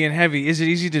bulky and heavy? Is it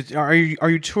easy to? Are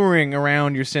you touring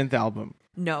around your synth album?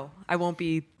 No, I won't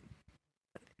be.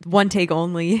 One take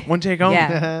only. One take only.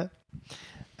 Yeah.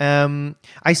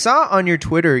 I saw on your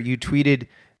Twitter you tweeted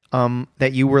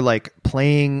that you were like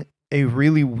playing a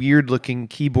really weird looking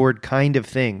keyboard kind of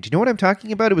thing. Do you know what I'm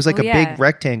talking about? It was like a big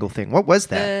rectangle thing. What was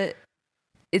that?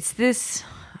 It's this.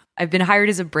 I've been hired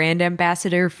as a brand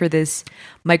ambassador for this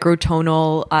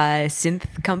microtonal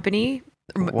synth company.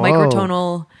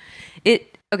 Microtonal.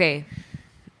 Okay.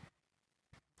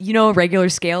 You know, a regular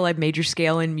scale, like major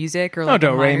scale in music, or like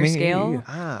a minor scale.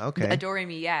 Ah, okay. A do re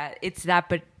mi. Yeah, it's that,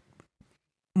 but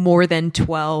more than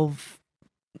 12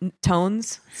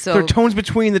 tones. So there are tones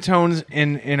between the tones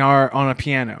on a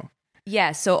piano.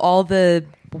 Yeah, so all the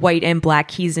white and black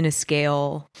keys in a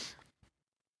scale,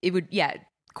 it would,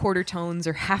 quarter tones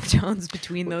or half tones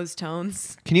between those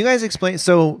tones. Can you guys explain?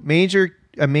 So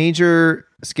a major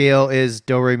scale is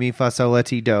do, re, mi, fa, sol, la,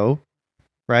 ti, do,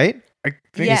 right? I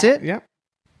think Yeah. Is it? Yeah.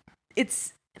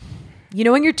 It's, you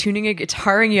know, when you're tuning a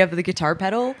guitar and you have the guitar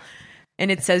pedal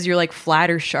and it says you're like flat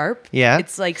or sharp? Yeah.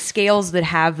 It's like scales that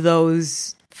have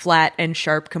those flat and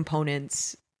sharp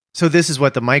components. So this is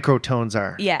what the microtones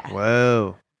are. Yeah.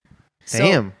 Whoa. So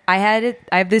Damn. I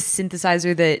have this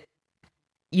synthesizer that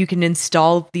you can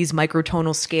install these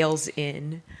microtonal scales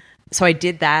in. So I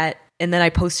did that, and then I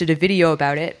posted a video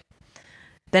about it.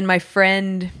 Then my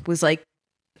friend was like,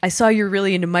 I saw you're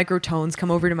really into microtones.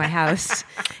 Come over to my house.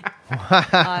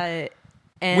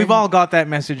 And We've all got that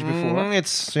message before.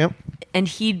 Yep. And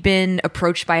he'd been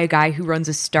approached by a guy who runs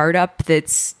a startup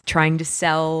that's trying to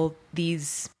sell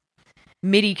these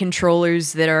MIDI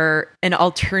controllers that are an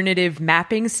alternative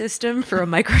mapping system for a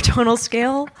microtonal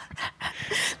scale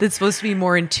that's supposed to be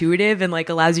more intuitive and like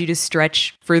allows you to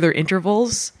stretch further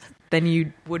intervals than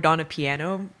you would on a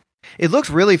piano. It looks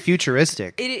really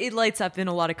futuristic. It lights up in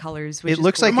a lot of colors. Which It is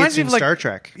looks cool. like Reminds it's me in of, like- Star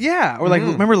Trek. Yeah, or like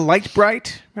remember Light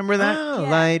Bright? Remember that? Oh, Yeah.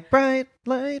 light bright,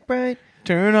 light bright.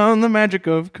 Turn on the magic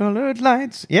of colored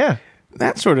lights. Yeah.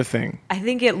 That sort of thing. I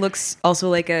think it looks also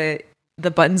like the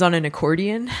buttons on an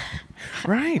accordion.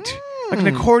 Right. Like an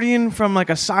accordion from like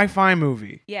a sci-fi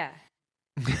movie. Yeah.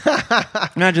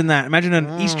 Imagine that. Imagine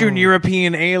an Eastern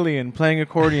European alien playing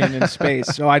accordion in space.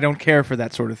 So I don't care for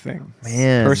that sort of thing.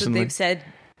 Man. So Personally. they've said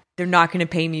they're not going to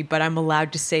pay me, but I'm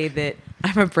allowed to say that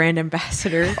I'm a brand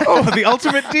ambassador. Oh, the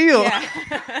ultimate deal.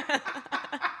 Yeah.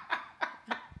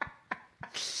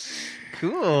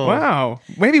 Cool. Wow.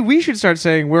 Maybe we should start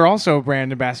saying we're also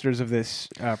brand ambassadors of this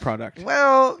product.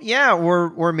 Well, yeah,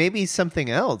 or maybe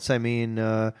something else. I mean,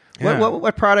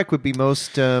 what product would be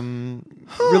most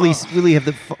really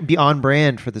have be on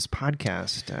brand for this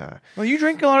podcast? Well, you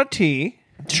drink a lot of tea.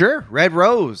 Sure, Red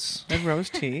Rose. Red Rose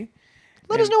tea.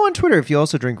 Let us know on Twitter if you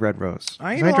also drink Red Rose.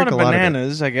 I eat 'Cause a lot drink of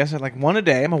bananas, I guess. I like one a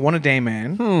day. I'm a one-a-day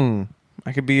man.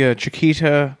 I could be a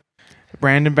Chiquita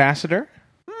brand ambassador.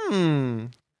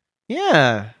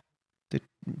 Yeah, the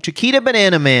Chiquita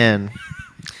Banana Man.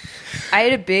 I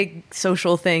had a big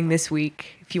social thing this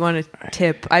week. If you want a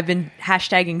tip, I've been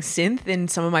hashtagging synth in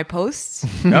some of my posts.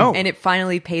 No. And it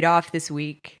finally paid off this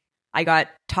week. I got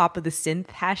top of the synth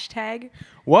hashtag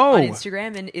Whoa. on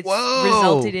Instagram, and it's Whoa.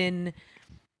 resulted in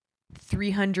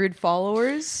 300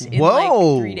 followers in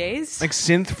Whoa. like 3 days. Like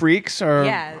synth freaks are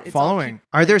Yeah, it's following.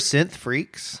 Are there synth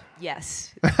freaks?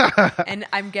 Yes. And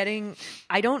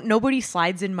nobody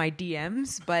slides in my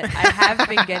DMs, but I have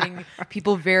been getting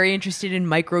people very interested in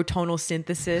microtonal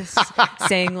synthesis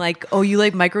saying like, oh, you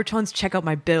like microtones? Check out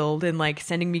my build, and like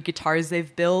sending me guitars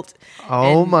they've built.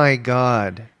 Oh And my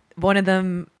god. one of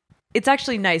them, it's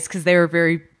actually nice because they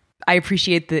were I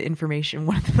appreciate the information.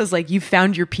 One of them was like, you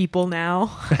found your people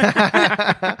now.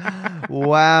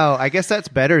 Wow. I guess that's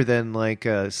better than like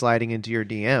sliding into your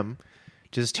DM.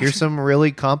 Just here's some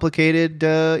really complicated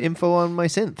info on my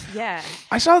synth. Yeah.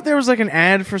 I saw that there was like an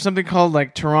ad for something called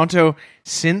like Toronto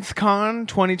SynthCon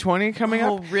 2020 coming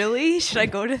Oh, up. really? Should I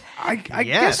go to that? I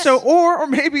Yes. guess so. Or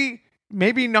maybe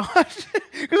not.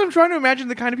 Because I'm trying to imagine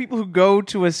the kind of people who go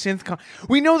to a SynthCon.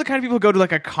 We know the kind of people who go to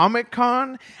like a Comic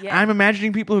Con. Yeah. I'm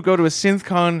imagining people who go to a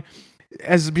SynthCon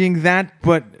as being that,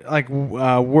 but like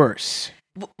worse.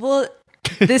 Well,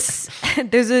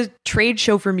 there's a trade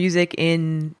show for music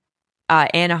in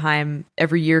Anaheim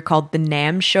every year called the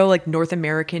NAMM show, like North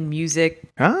American Music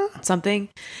Huh? something.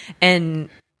 And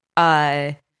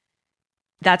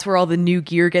that's where all the new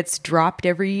gear gets dropped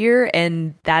every year.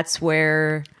 And that's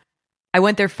where I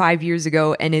went there 5 years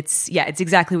ago, and it's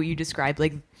exactly what you described.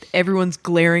 Like, everyone's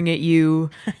glaring at you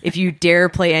if you dare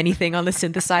play anything on the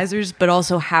synthesizers, but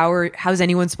also how's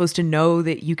anyone supposed to know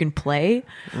that you can play?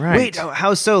 Right. Wait,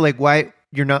 how so? Like, why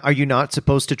are you not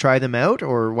supposed to try them out,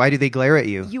 or why do they glare at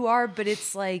you? You are, but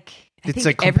it's like I It's, think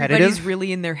like, competitive? everybody's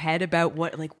really in their head about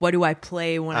what do I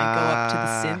play when I go up to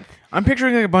the synth. I'm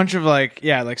picturing like a bunch of like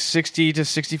 60 to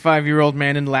 65-year-old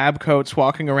men in lab coats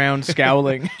walking around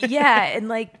scowling. Yeah, and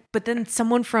like, but then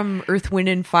someone from Earth, Wind,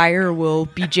 and Fire will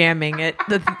be jamming it.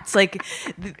 It's like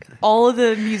all of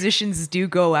the musicians do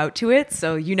go out to it,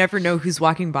 so you never know who's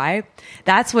walking by.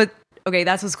 That's what's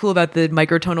cool about the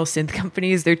microtonal synth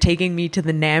companies. They're taking me to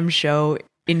the NAMM show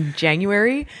in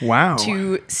January. Wow.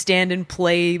 To stand and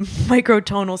play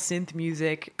microtonal synth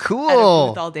music. Cool. At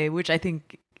a booth all day, which I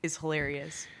think is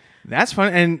hilarious. That's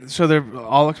fun. And so they're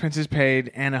all expenses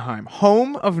paid. Anaheim,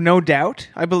 home of No Doubt,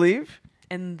 I believe.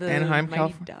 And the Anaheim, Mighty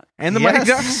California. Ducks. And the Yes, Mighty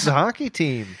Ducks. the hockey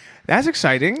team. That's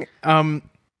exciting. And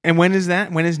when is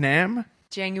that? When is NAMM?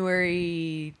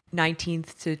 January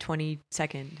 19th to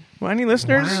 22nd. Well, any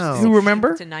listeners Wow. who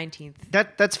remember? To 19th.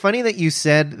 That's funny that you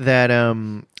said that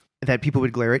that people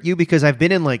would glare at you, because I've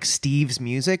been in like Steve's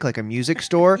Music, like a music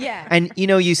store. Yeah. And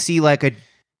you see like a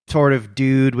sort of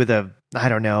dude with a, I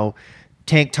don't know,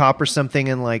 tank top or something,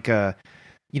 and like a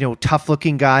tough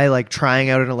looking guy like trying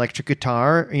out an electric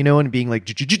guitar, and being like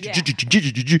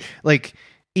like,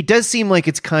 it does seem like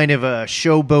it's kind of a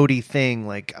showboaty thing.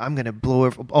 Like, I'm gonna blow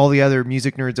all the other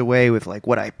music nerds away with like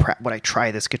what I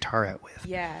try this guitar out with.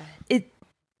 Yeah.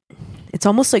 It's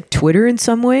almost like Twitter in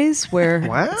some ways, where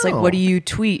Wow. it's like, what do you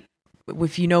tweet?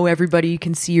 If everybody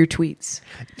can see your tweets.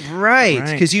 Right,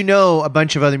 Right. because a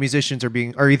bunch of other musicians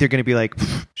are either going to be like,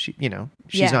 she's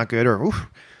Yeah. not good, or oof,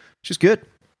 she's good.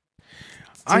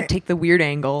 So take the weird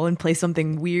angle and play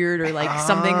something weird, or like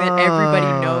something that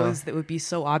everybody knows that would be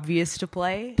so obvious to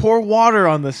play. Pour water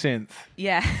on the synth.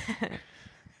 Yeah.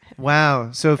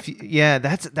 Wow. So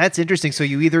that's interesting. So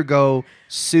you either go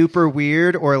super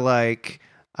weird or like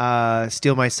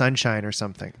Steal My Sunshine or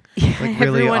something. Like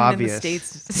really Everyone obvious. in the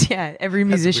States, every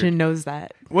musician knows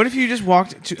that. What if you just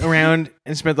walked around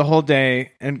and spent the whole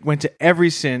day and went to every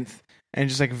synth and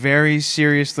just like very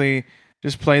seriously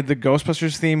just played the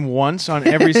Ghostbusters theme once on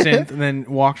every synth and then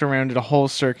walked around at a whole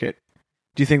circuit?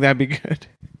 Do you think that'd be good?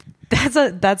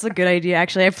 That's a good idea.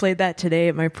 Actually, I played that today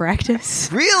at my practice.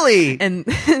 Really? And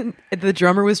the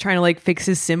drummer was trying to like fix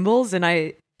his cymbals, and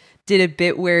I did a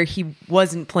bit where he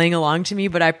wasn't playing along to me,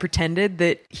 but I pretended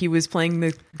that he was playing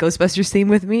the Ghostbusters theme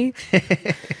with me.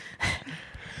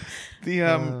 We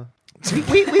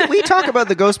talk about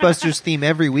the Ghostbusters theme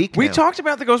every week. We now. talked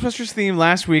about the Ghostbusters theme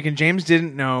last week, and James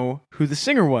didn't know who the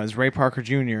singer was, Ray Parker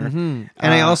Jr. And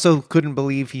I also couldn't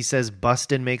believe he says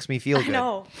 "Bustin' makes me feel good."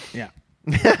 No. Yeah.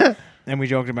 And we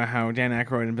joked about how Dan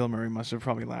Aykroyd and Bill Murray must have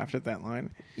probably laughed at that line.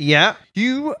 Yeah.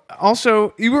 You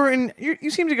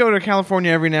seem to go to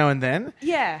California every now and then.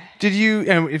 Yeah. Did you,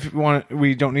 if you want,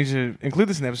 we don't need to include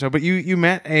this in the episode, but you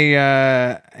met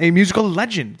a musical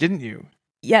legend, didn't you?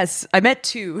 Yes, I met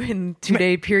two in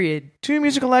 2-day period. Two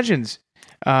musical legends.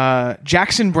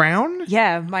 Jackson Browne?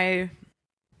 Yeah,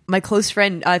 my close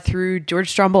friend through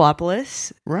George Stroumboulopoulos,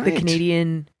 the Right.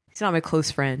 Canadian. He's not my close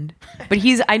friend, but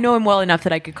I know him well enough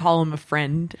that I could call him a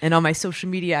friend, and on my social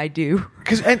media I do.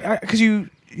 Because you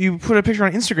put a picture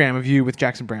on Instagram of you with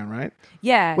Jackson Browne, right?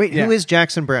 Yeah. Wait, Yeah. who is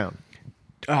Jackson Browne?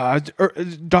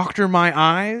 Dr. My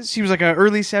Eyes. He was like an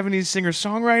early 70s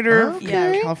singer-songwriter.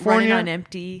 Yeah, California. Running on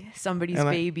Empty, Somebody's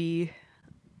LA. Baby.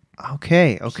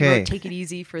 Okay. He Okay. wrote Take It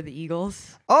Easy for the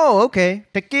Eagles. Oh, okay.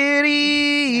 Take it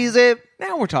easy.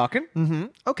 Now we're talking. Mm-hmm.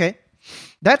 Okay.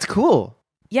 That's cool.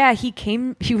 Yeah,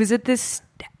 he was at this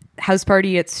house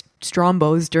party at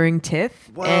Strombo's during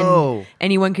TIFF. Whoa. And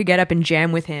anyone could get up and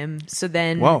jam with him. So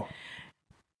then Whoa.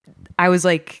 I was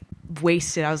like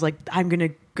wasted. I was like, I'm going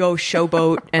to go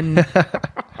showboat and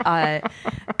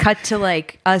cut to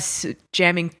like us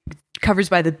jamming covers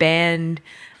by the band.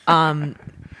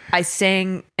 I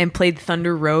sang and played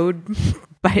Thunder Road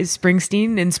by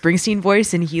Springsteen in Springsteen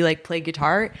voice, and he like played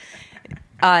guitar.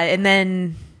 And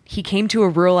then he came to a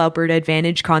Rural Alberta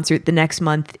Advantage concert the next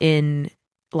month in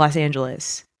Los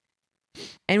Angeles.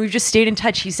 And we've just stayed in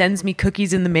touch. He sends me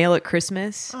cookies in the mail at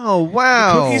Christmas. Oh,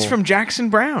 wow. Cookies from Jackson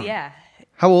Browne. Yeah.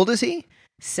 How old is he?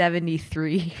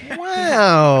 73.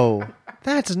 Wow.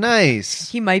 That's nice.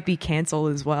 He might be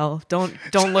canceled as well. Don't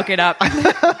look it up.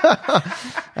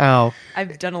 Ow.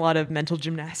 I've done a lot of mental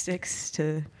gymnastics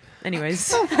to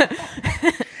anyways.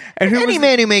 And who Any was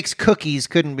man who makes cookies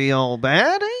couldn't be all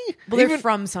bad, eh? Well, they're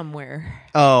from somewhere.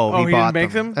 Oh, he he didn't bought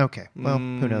make them? Okay, well,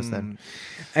 who knows then?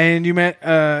 And you met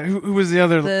who was the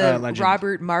other The legend?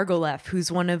 Robert Margolef,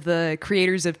 who's one of the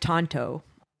creators of Tonto.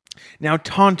 Now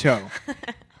Tonto.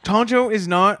 Tonto is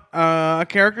not a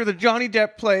character that Johnny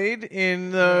Depp played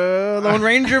in the Lone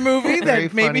Ranger movie Very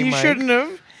that maybe funny, he Mike.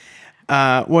 shouldn't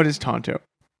have. What is Tonto?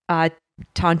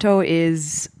 Tonto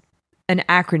is an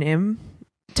acronym.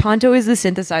 Tonto is the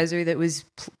synthesizer that was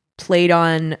played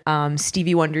on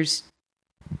Stevie Wonder's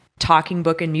Talking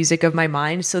Book and Music of My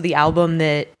Mind. So the album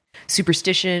that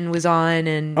Superstition was on,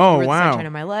 and Oh, You're the wow. Sunshine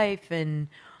of My Life, and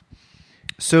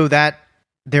So that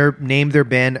they're named their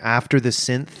band after the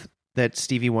synth that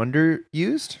Stevie Wonder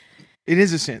used? It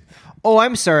is a synth. Oh,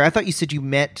 I'm sorry. I thought you said you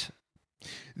met.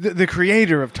 The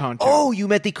creator of Tonto. Oh, you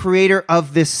met the creator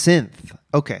of this synth.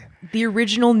 Okay. the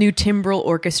original New Timbral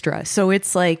Orchestra. So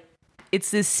it's this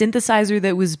synthesizer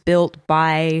that was built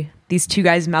by these two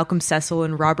guys, Malcolm Cecil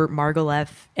and Robert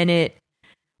Margolef, and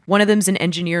one of them's an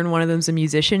engineer and one of them's a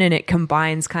musician, and it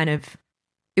combines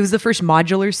it was the first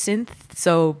modular synth,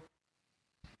 so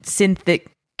synth that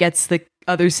gets the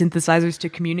other synthesizers to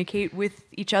communicate with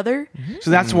each other. So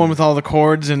that's the one with all the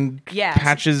chords and Yes.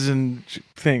 patches and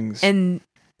things. And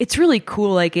it's really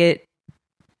cool.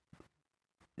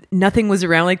 Nothing was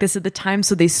around like this at the time,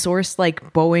 so they sourced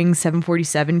Boeing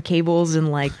 747 cables and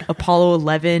Apollo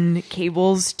 11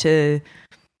 cables to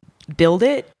build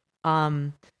it.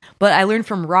 But I learned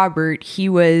from Robert, he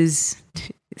was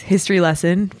history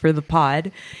lesson for the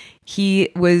pod. He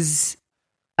was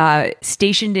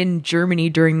stationed in Germany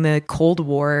during the Cold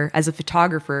War as a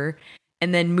photographer,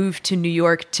 and then moved to New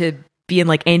York to be in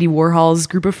Andy Warhol's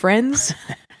group of friends.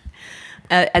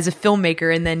 As a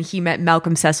filmmaker, and then he met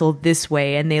Malcolm Cecil this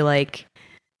way, and they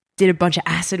did a bunch of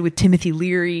acid with Timothy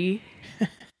Leary.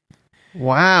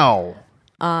 Wow.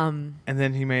 And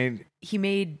then he made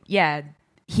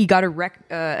He got a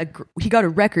record. He got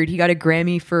a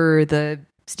Grammy for the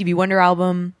Stevie Wonder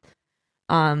album.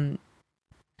 I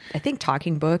think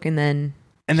Talking Book, and then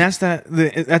that's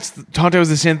Tonto is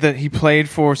the synth that he played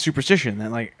for Superstition,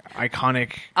 that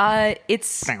iconic.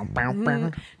 it's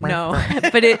no,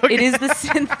 but it is the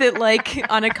synth that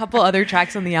on a couple other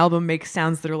tracks on the album makes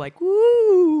sounds that are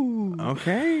woo.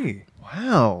 Okay.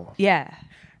 Wow. Yeah.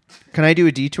 Can I do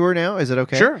a detour now? Is it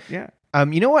okay? Sure. Yeah.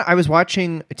 You know what? I was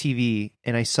watching a TV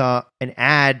and I saw an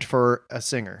ad for a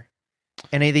singer.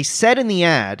 And they said in the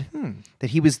ad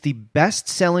that he was the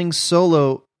best-selling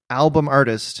solo album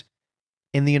artist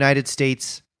in the United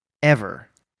States ever.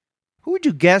 Who would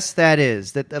you guess that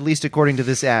is? That, at least according to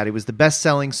this ad, it was the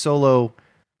best-selling solo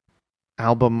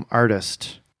album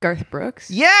artist. Garth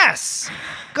Brooks. Yes!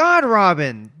 God,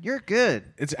 Robin, you're good.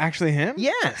 It's actually him?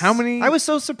 Yes. How many I was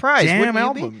so surprised. damn Wouldn't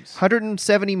you be? albums?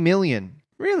 170 million.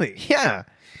 Really? Yeah.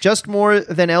 Just more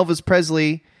than Elvis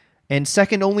Presley and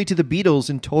second only to the Beatles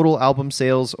in total album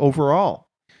sales overall.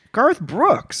 Garth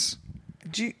Brooks.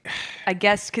 I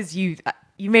guess because you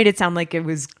made it sound like it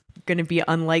was going to be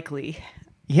unlikely.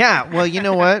 Yeah, well, you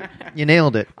know what? You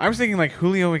nailed it. I was thinking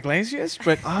Julio Iglesias,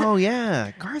 but Oh,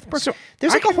 yeah. Garth Brooks. So,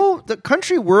 There's the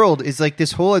country world is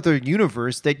this whole other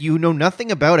universe that you know nothing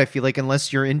about, I feel like,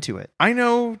 unless you're into it. I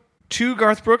know 2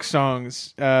 Garth Brooks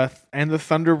songs, and the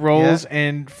Thunder Rolls Yeah.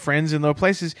 and Friends in Low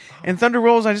Places. And Thunder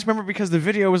Rolls, I just remember because the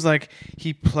video was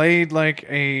he played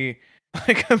a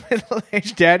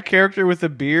middle-aged dad character with a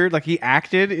beard, he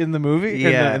acted in the movie,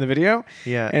 Yeah. in the video.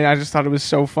 Yeah. And I just thought it was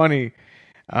so funny.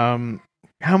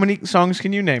 How many songs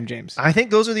can you name, James? I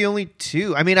think those are the only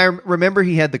 2. I mean, I remember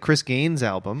he had the Chris Gaines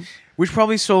album. Which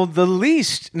probably sold the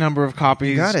least number of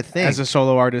copies gotta think. as a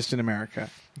solo artist in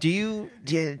America. Have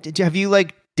you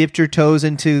dipped your toes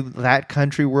into that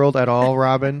country world at all,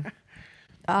 Robin?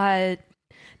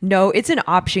 No, it's an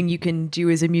option you can do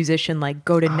as a musician,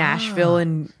 go to Nashville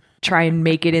and try and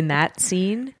make it in that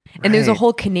scene. And there's a Right.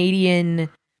 whole Canadian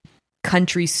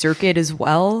country circuit as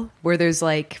well, where there's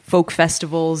folk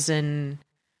festivals and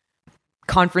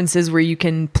conferences where you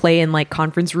can play in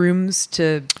conference rooms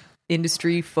to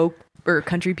industry folk or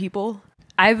country people.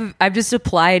 I've just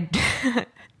applied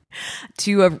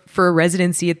for a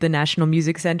residency at the National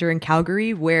Music Center in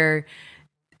Calgary, where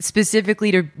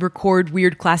specifically to record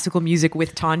weird classical music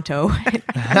with Tonto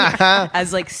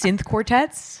as synth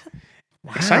quartets.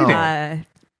 Exciting.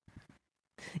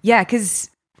 Yeah, because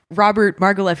Robert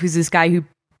Margolef, who's this guy who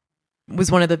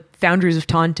was one of the founders of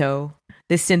Tonto,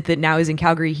 this synth that now is in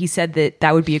Calgary, he said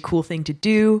that would be a cool thing to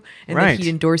do, and Right. that he'd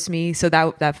endorse me. So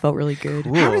that felt really good.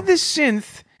 How did this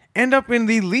synth end up in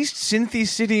the least synthy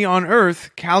city on earth,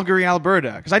 Calgary,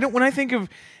 Alberta? Because when I think of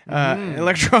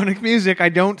electronic music, I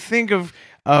don't think of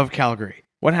of Calgary.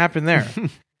 What happened there?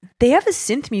 They have a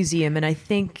synth museum, and I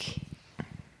think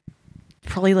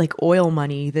probably like oil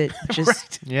money that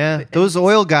just Yeah, those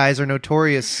oil guys are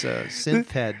notorious synth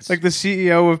heads. Like the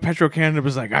CEO of Petro-Canada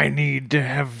was like, I need to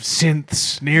have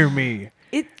synths near me.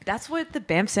 That's what the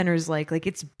Banff Center is like. Like,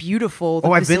 it's beautiful. The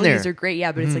I've been facilities there. are great.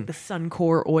 Yeah, but it's like the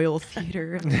Suncor Oil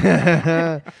Theater.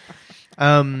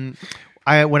 When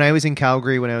I was in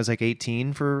Calgary when I was like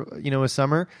 18 for a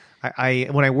summer,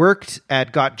 when I worked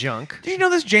at Got Junk. Did you know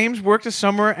this? James worked a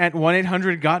summer at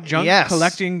 1-800-GOT-JUNK Yes.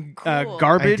 collecting Cool.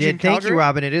 garbage I in did. Thank Calgary? you,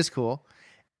 Robin. It is cool.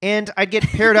 And I'd get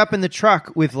paired up in the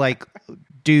truck with like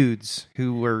dudes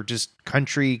who were just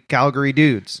country Calgary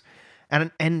dudes,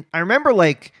 and I remember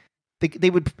like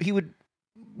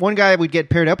one guy would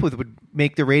get paired up with would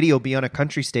make the radio be on a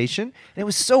country station, and it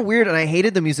was so weird, and I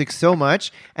hated the music so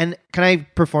much. And can I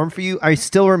perform for you? I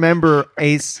still remember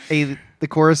the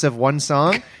chorus of one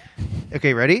song.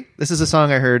 Okay, ready? This is a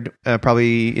song I heard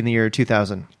probably in the year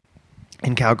 2000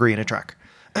 in Calgary in a truck.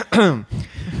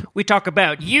 We talk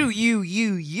about you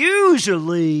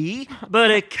usually, but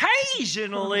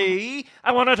occasionally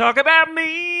I want to talk about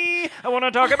me. I want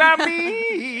to talk about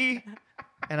me.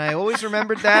 And I always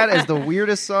remembered that as the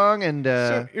weirdest song. And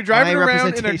So you're driving my around in a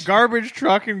representation. garbage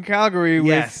truck in Calgary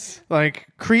Yes. with like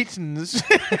cretins.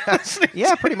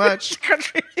 Yeah, pretty much.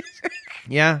 Country.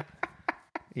 Yeah,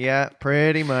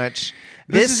 pretty much.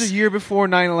 This is a year before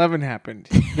 9/11 happened.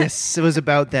 This was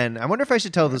about then. I wonder if I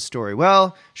should tell this story.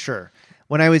 Well, sure.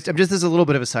 This is a little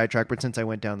bit of a sidetrack, but since I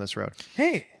went down this road.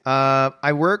 Hey,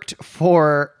 I worked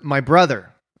for my brother.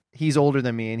 He's older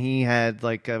than me, and he had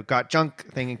like a Got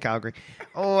Junk thing in Calgary.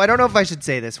 Oh, I don't know if I should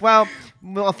say this. Well,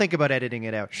 I'll think about editing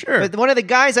it out. Sure. But one of the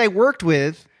guys I worked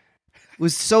with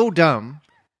was so dumb,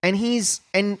 and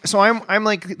so I'm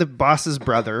like the boss's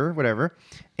brother, or whatever,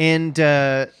 and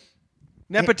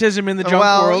nepotism in the junk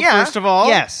world, first of all.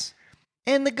 Yes.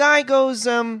 And the guy goes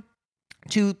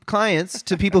to clients,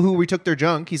 to people who retook their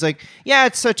junk. He's like, yeah,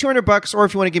 it's $200, or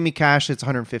if you want to give me cash, it's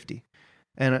 $150.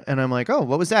 And I'm like, oh,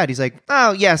 what was that? He's like,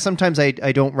 oh, yeah, sometimes I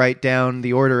don't write down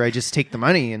the order. I just take the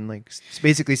money and like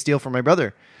basically steal from my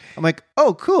brother. I'm like,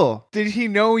 oh, cool. Did he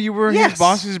know you were Yes. his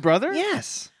boss's brother?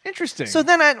 Yes. Interesting. So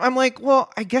then I'm like,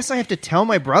 well, I guess I have to tell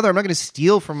my brother. I'm not going to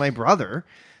steal from my brother.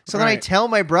 So then I Right. tell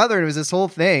my brother, and it was this whole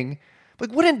thing.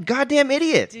 Like, what a goddamn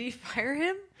idiot. Did he fire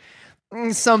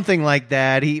him? Something like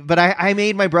that. But I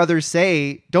made my brother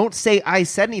say, don't say I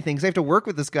said anything, because I have to work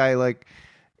with this guy, like,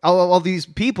 all these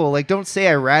people, like, don't say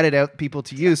I ratted out people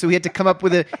to you. So he had to come up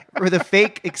with a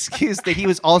fake excuse that he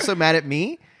was also mad at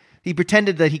me. He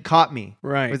pretended that he caught me.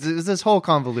 Right. It was this whole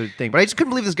convoluted thing. But I just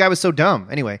couldn't believe this guy was so dumb.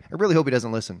 Anyway, I really hope he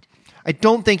doesn't listen. I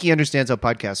don't think he understands how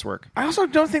podcasts work. I also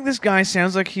don't think this guy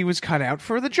sounds like he was cut out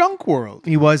for the junk world.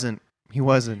 He wasn't.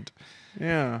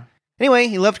 Yeah. Anyway,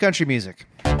 he loved country music.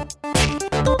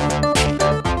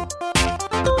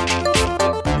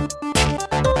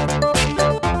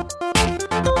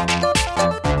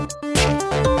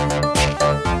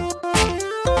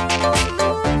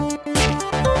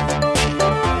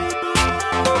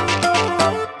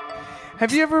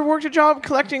 Have you ever worked a job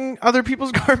collecting other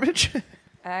people's garbage?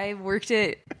 I worked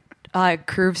at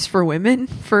Curves for Women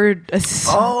for a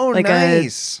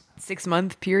Nice.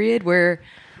 6-month period where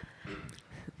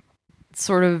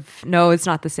sort of, no, it's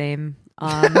not the same.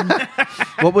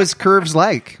 What was Curves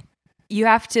like? You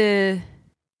have to,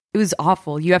 it was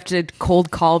awful. You have to cold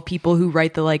call people who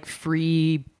write the like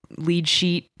free lead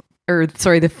sheet, or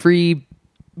sorry, the free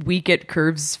week at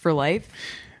Curves for Life.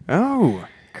 Oh.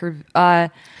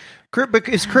 But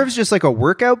is Curves just like a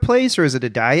workout place, or is it a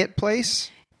diet place?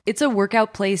 It's a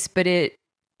workout place, but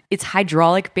it's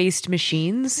hydraulic based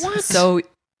machines. So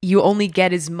you only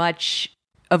get as much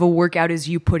of a workout as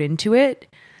you put into it.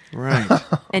 Right.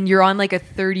 And you're on like a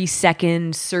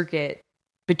 30-second circuit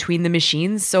between the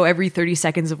machines. So every 30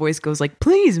 seconds a voice goes like,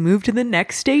 please move to the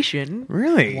next station.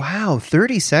 Really? Wow,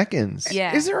 30 seconds.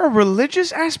 Yeah. Is there a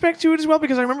religious aspect to it as well?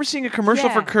 Because I remember seeing a commercial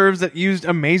Yeah. for Curves that used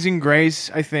Amazing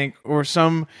Grace, I think, or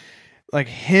some like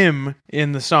hymn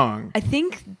in the song. I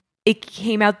think it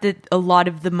came out that a lot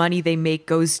of the money they make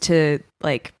goes to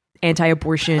like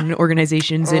anti-abortion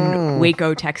organizations in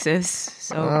Waco, Texas.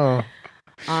 So,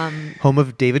 Home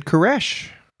of David Koresh.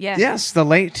 yeah. Yes, the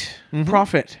late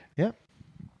prophet. Yeah.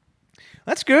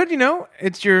 That's good.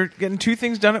 You're getting two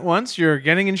things done at once. You're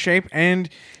getting in shape and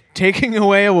taking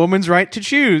away a woman's right to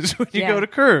choose when you Yeah. go to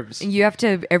Curves. And you have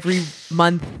to every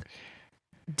month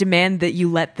demand that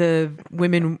you let the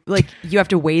women, like, you have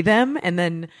to weigh them and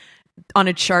then on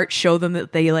a chart show them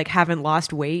that they like haven't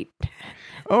lost weight.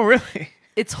 Oh, really?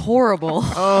 It's horrible.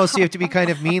 Oh, so you have to be kind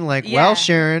of mean, like, Yeah. well,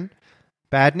 Sharon,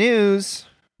 bad news.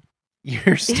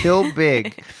 You're still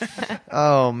big.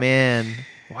 Oh man.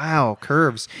 Wow,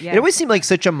 curves. Yeah. It always seemed like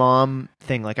such a mom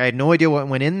thing. Like I had no idea what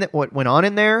went on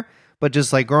in there, but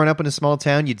just like growing up in a small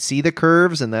town, you'd see the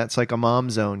curves and that's like a mom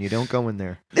zone. You don't go in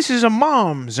there. This is a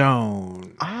mom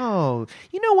zone. Oh,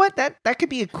 you know what? That could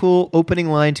be a cool opening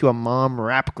line to a mom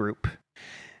rap group.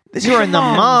 You're in the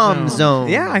mom zone.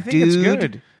 Yeah, I think it's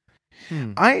good.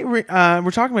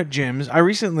 We're talking about gyms. I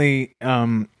recently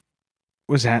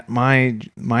was at my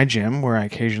gym where I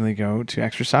occasionally go to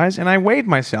exercise, and I weighed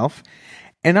myself,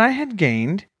 and I had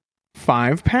gained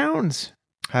 5 pounds.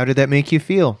 How did that make you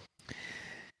feel?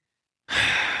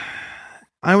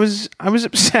 I was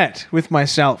upset with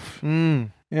myself.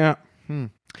 Yeah.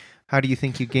 How do you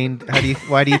think you gained? How do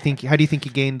you think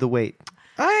you gained the weight?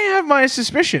 I have my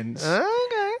suspicions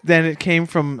Okay. that it came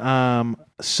from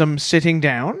some sitting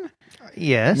down.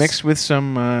 Yes. Mixed with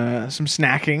some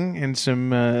snacking and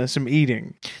some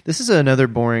eating. This is another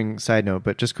boring side note,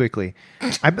 but just quickly,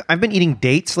 I've been eating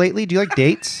dates lately. Do you like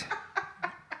dates?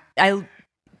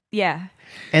 Yeah.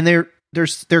 And they're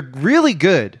really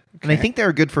good, and I think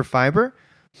they're good for fiber,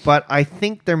 but I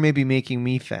think they're maybe making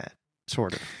me fat,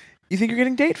 sort of. You think you're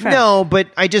getting date fat? No, but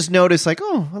I just noticed like,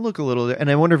 oh, I look a little, and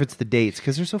I wonder if it's the dates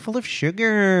because they're so full of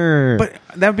sugar. But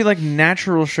that would be like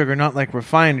natural sugar, not like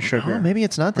refined sugar. Oh, maybe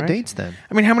it's not the right? dates then.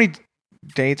 I mean, how many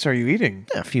dates are you eating?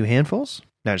 A few handfuls.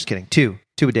 No, just kidding. Two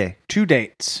a day. 2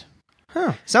 dates.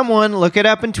 Huh. Someone look it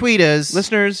up and tweet us.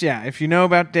 Listeners, yeah, if you know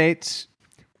about dates.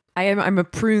 I'm a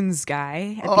prunes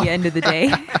guy at the end of the day.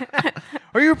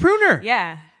 Are you a pruner?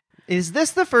 Yeah. Is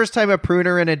this the first time a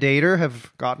pruner and a dater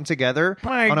have gotten together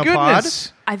My on a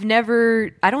goodness. I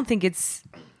don't think it's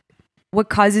what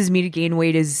causes me to gain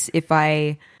weight is if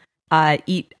I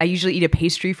usually eat a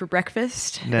pastry for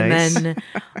breakfast. Nice. And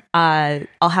then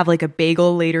I'll have like a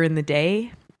bagel later in the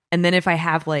day. And then if I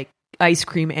have like ice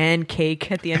cream and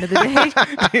cake at the end of the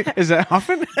day Is that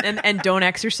often? and don't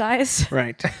exercise,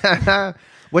 Right.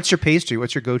 What's your pastry?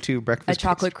 What's your go-to breakfast? a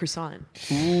chocolate croissant.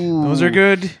 Ooh. Those are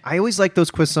good. I always like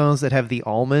those croissants that have the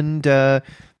almond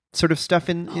sort of stuff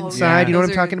inside. yeah. You know what I'm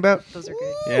Those talking are- about? Those are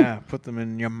good. Yeah, put them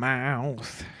in your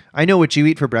mouth. I know what you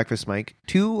eat for breakfast, Mike.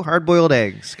 2 hard-boiled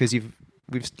eggs because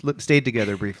we've stayed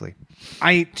together briefly.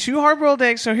 I eat 2 hard-boiled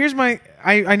eggs. So here's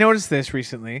I noticed this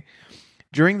recently.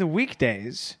 During the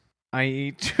weekdays, I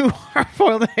eat 2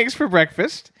 hard-boiled eggs for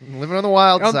breakfast. Living on the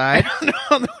wild side.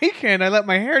 On the weekend, I let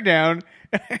my hair down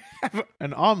and I have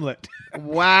an omelet.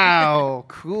 Wow,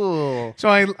 cool. So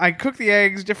I cook the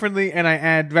eggs differently and I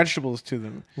add vegetables to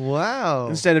them. Wow.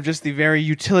 Instead of just the very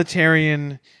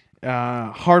utilitarian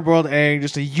hard-boiled egg,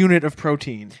 just a unit of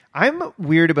protein. I'm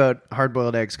weird about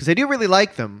hard-boiled eggs because I do really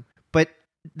like them, but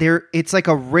it's like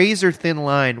a razor thin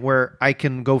line where I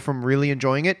can go from really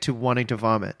enjoying it to wanting to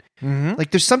vomit. Mm-hmm.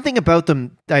 Like there's something about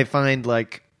them that I find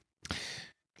like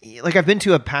I've been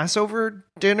to a Passover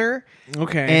dinner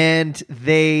Okay. and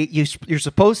you're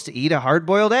supposed to eat a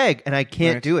hard-boiled egg and I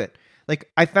can't Right. do it. Like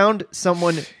I found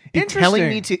someone telling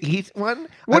me to eat one.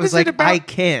 What I was is it like, about- I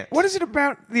can't. What is it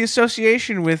about the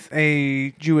association with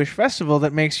a Jewish festival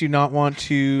that makes you not want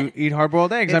to eat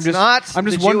hard-boiled eggs? It's I'm just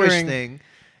the Jewish wondering. thing.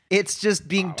 It's just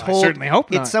being I told. certainly hope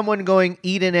not. It's someone going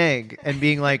eat an egg and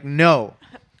being like, no.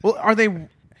 Well, are they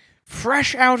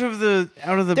fresh out of the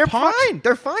They're pot? fine.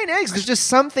 They're fine eggs. There's just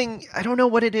something I don't know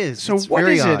what it is. So It's what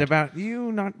very is odd. it about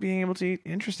you not being able to eat?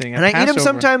 Interesting. And I eat them Passover.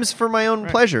 sometimes for my own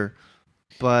Right. pleasure,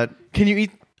 but Can you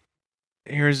eat?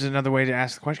 Here's another way to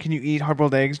ask the question: can you eat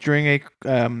hard-boiled eggs during a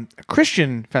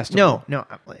Christian festival? no.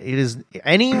 It is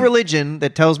any religion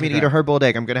that tells me to Okay. eat a hard-boiled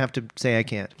egg. I'm going to have to say I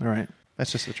can't. All right.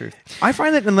 That's just the truth. I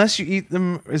find that unless you eat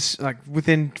them, it's like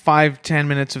within 5-10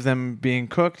 minutes of them being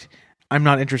cooked, I'm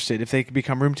not interested. If they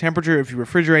become room temperature, if you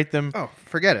refrigerate them, Oh,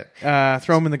 forget it.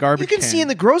 throw them in the garbage. You can see in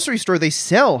the grocery store they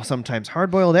sell sometimes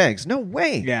hard-boiled eggs. No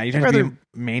way. Yeah, you'd I'd have to rather be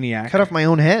a maniac. cut off my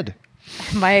own head.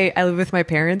 I live with my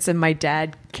parents, and my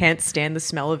dad can't stand the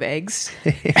smell of eggs.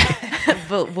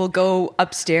 We'll go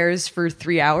upstairs for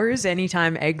 3 hours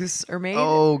anytime eggs are made,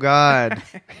 Oh God.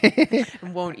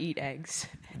 and won't eat eggs.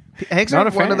 Eggs Not are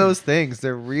a one fan. of those things.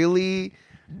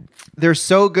 They're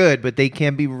so good, but they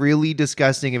can be really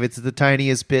disgusting if it's the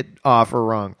tiniest bit off or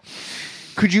wrong.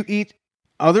 Could you eat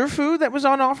other food that was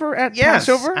on offer at Yes,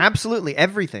 Passover? absolutely.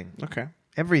 Everything. Okay.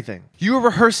 Everything. You were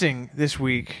rehearsing this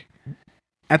week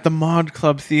at the Mod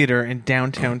Club Theatre in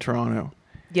downtown Toronto.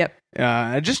 Yep.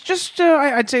 I'd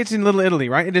say it's in Little Italy,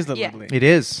 right? It is Little Yeah. Italy. It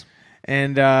is.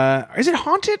 And is it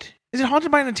haunted? Is it haunted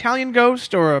by an Italian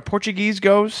ghost or a Portuguese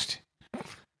ghost?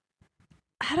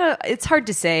 It's hard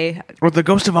to say. Or the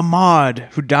ghost of a mod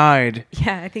who died.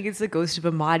 Yeah, I think it's the ghost of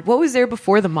a mod. What was there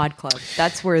before the mod club?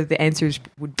 That's where the answers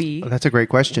would be. Oh, that's a great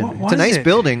question. What It's a was nice it?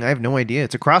 building. I have no idea.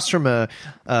 It's across from a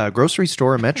grocery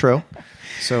store, a Metro.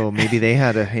 So maybe they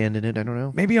had a hand in it. I don't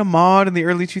know. Maybe a mod in the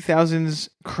early 2000s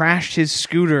crashed his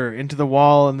scooter into the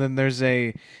wall, and then there's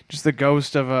just the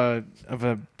ghost of a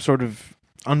sort of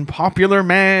unpopular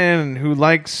man who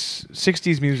likes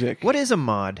 60s music. What is a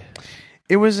mod?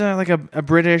 It was like a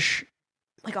British,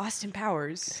 Like Austin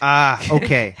Powers. Ah,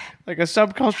 okay. like a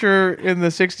subculture in the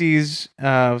 60s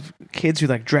of kids who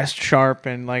like dressed sharp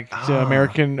and liked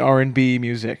American R&B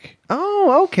music.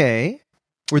 Oh, okay.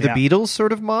 Were the Yeah. Beatles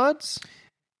sort of mods?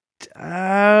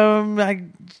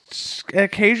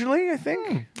 Occasionally, I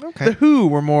think. Okay. The Who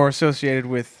were more associated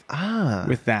with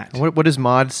that. What does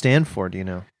mod stand for? Do you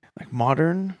know? Like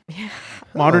modern? Yeah.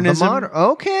 Modernism?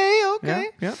 Okay. Yeah,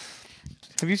 yeah.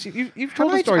 Have you seen? You've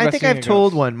told a story I about think seeing I've a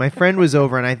told ghost. one. My friend was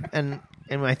over, and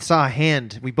I saw a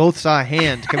hand. We both saw a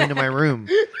hand come into my room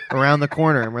around the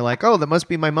corner, and we're like, "Oh, that must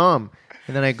be my mom."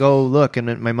 And then I go look,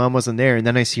 and my mom wasn't there. And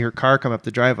then I see her car come up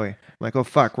the driveway. I'm like, "Oh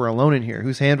fuck, we're alone in here.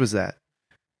 Whose hand was that?"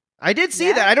 I did see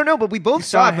Yeah. that. I don't know, but we both You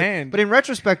saw it. a hand. But in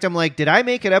retrospect, I'm like, did I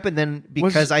make it up? And then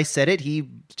because I said it, he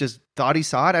just thought he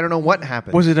saw it. I don't know what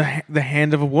happened. Was it the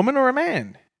hand of a woman or a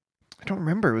man? I don't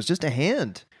remember. It was just a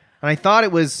hand. And I thought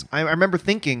it was, I remember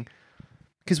thinking,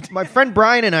 because my friend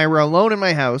Brian and I were alone in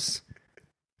my house,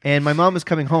 and my mom was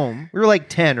coming home. We were like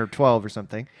 10 or 12 or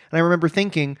something. And I remember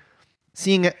thinking,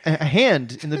 seeing a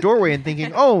hand in the doorway and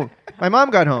thinking, oh, my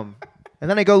mom got home. And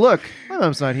then I go, look, my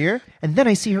mom's not here. And then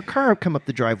I see her car come up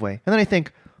the driveway. And then I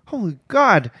think, holy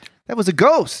God, that was a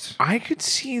ghost. I could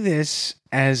see this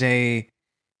as a,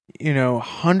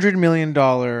 $100 million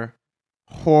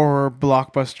horror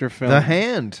blockbuster film. The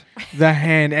hand. The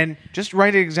Hand, and just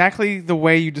write it exactly the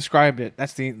way you described it.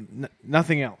 That's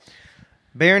nothing else.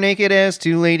 Bare naked as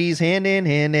two ladies, hand in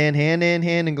hand and hand in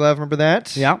hand in glove. Remember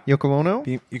that? Yeah. Yoko Ono.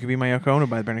 You could be my Yoko Ono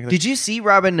by the Bernie. Did you see,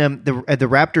 Robin, the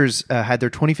Raptors had their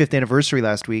 25th anniversary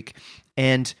last week,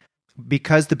 and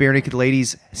because the Bare Naked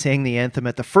Ladies sang the anthem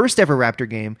at the first ever Raptor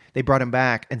game, they brought him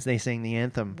back and they sang the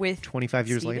anthem With 25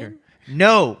 years Steven? later.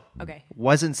 No. Okay.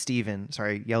 Wasn't Steven.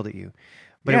 Sorry, I yelled at you.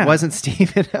 But Yeah. it wasn't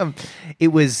Steven. It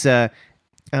was,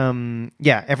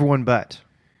 everyone but.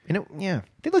 And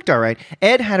they looked all right.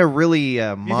 Ed had a really Do you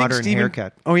think modern Stephen-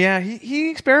 haircut. Oh yeah, he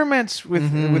experiments with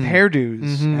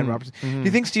hairdos. Ed Robertson. Do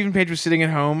you think Stephen Page was sitting at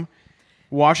home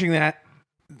watching that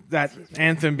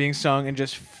anthem being sung and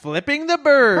just flipping the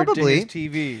bird Probably. to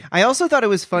his TV? I also thought it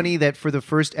was funny that for the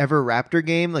first ever Raptor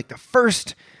game, like the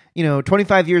first,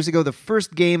 25 years ago, the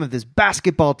first game of this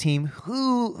basketball team,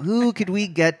 who could we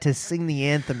get to sing the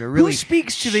anthem to really Who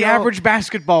speaks to the show- average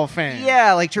basketball fan?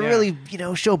 Yeah, like to Yeah. really,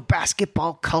 show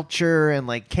basketball culture and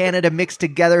like Canada mixed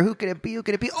together. Who could it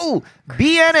be? Oh,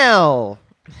 BNL.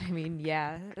 I mean,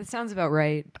 yeah, that sounds about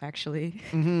right, actually.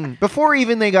 Before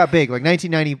even they got big, like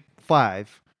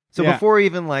 1995. So Yeah. before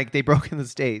even like they broke in the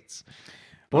States.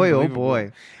 Boy, oh Unbelievable.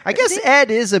 boy. I guess Ed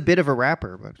is a bit of a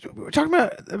rapper, but We're talking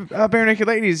about Bare Naked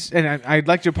Ladies, and I'd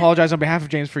like to apologize on behalf of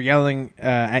James for yelling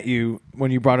at you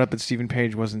when you brought up that Stephen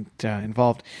Page wasn't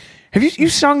involved. Have you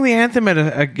sung the anthem at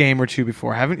a game or two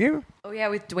before, haven't you? Oh yeah,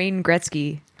 with Dwayne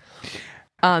Gretzky.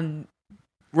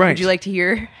 Right. Would you like to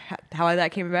hear how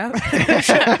that came about?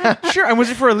 Sure. And was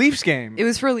it for a Leafs game? It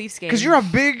was for a Leafs game. Because you're a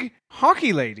big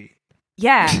hockey lady.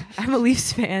 Yeah, I'm a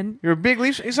Leafs fan. You're a big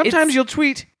Leafs. Sometimes It's- you'll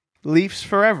tweet Leafs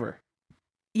forever.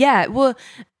 Yeah, well,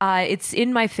 it's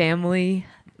in my family.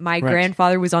 My Right.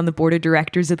 grandfather was on the board of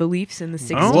directors of the Leafs in the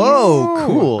 60s. Oh. whoa,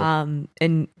 cool.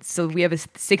 And so we have a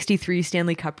 63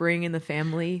 Stanley Cup ring in the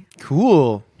family.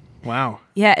 Cool. Wow.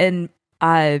 Yeah, and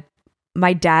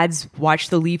my dad's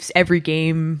watched the Leafs every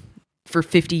game for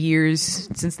 50 years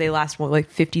since they last won, like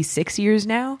 56 years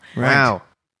now. Wow.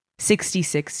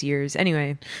 66 years.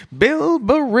 Anyway, Bill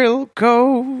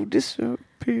Barilko disappeared.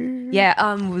 yeah,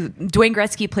 Dwayne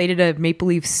Gretzky played at a Maple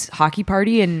Leafs hockey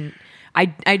party, and I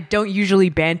don't usually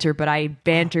banter, but I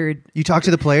bantered. You talk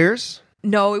to the players?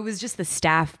 No, it was just the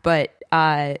staff, but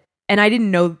and I didn't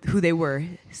know who they were.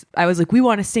 I was like, we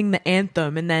want to sing the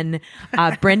anthem, and then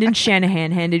Brendan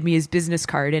Shanahan handed me his business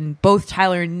card, and both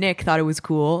Tyler and Nick thought it was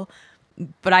cool,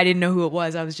 but I didn't know who it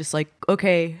was. I was just like,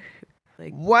 okay,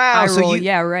 like Wow. eye So roll, you-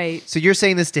 yeah, right, So you're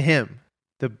saying this to him,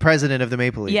 the president of the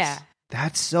Maple Leafs? Yeah.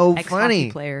 That's so ex-hockey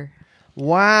funny. player.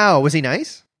 Wow. Was he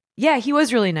nice? Yeah, he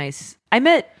was really nice. I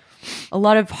met a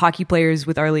lot of hockey players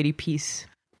with Our Lady Peace.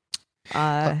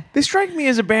 They strike me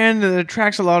as a band that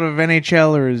attracts a lot of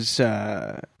NHLers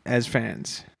as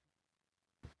fans.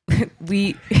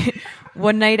 We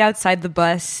one night outside the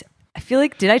bus, feel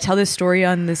like, did I tell this story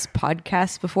on this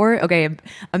podcast before? Okay,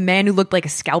 a man who looked like a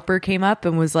scalper came up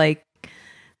and was like,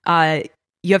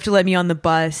 you have to let me on the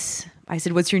bus. I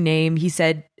said, what's your name? He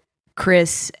said,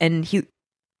 Chris. And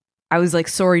I was like,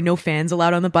 sorry, no fans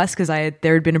allowed on the bus because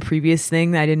there had been a previous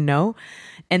thing that I didn't know.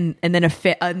 And then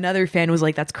another fan was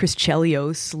like, that's Chris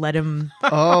Chelios. Let him.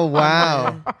 Oh,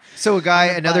 wow. So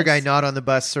another bus. guy not on the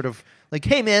bus sort of like,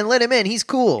 hey, man, let him in. He's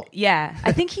cool. Yeah.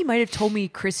 I think he might have told me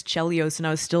Chris Chelios, and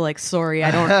I was still like, sorry,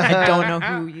 I don't know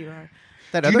who you are.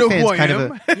 That Do you other know fan's who I kind am?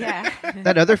 of a Yeah.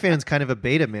 that other fan's kind of a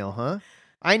beta male, huh?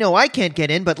 I know I can't get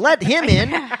in, but let him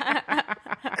in.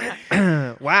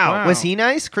 Wow. Was he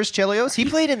nice? Chris Chelios? He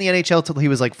played in the NHL till he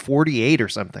was like 48 or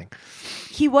something.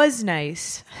 He was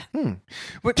nice.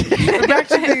 But back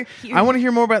to I want to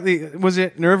hear more about was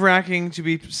it nerve-wracking to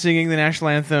be singing the national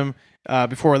anthem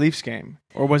before a Leafs game?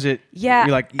 Or was it, Yeah,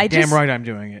 you're like, damn right I'm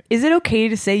doing it? Is it okay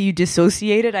to say you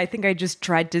dissociated? I think I just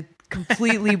tried to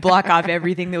completely block off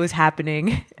everything that was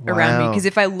happening around me. Wow. Because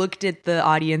if I looked at the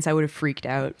audience, I would have freaked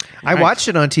out. I watched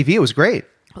it on TV. It was great.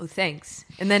 Oh, thanks.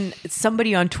 And then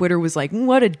somebody on Twitter was like,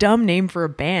 what a dumb name for a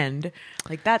band.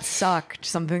 Like, that sucked.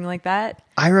 Something like that.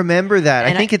 I remember that.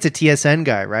 And I think it's a TSN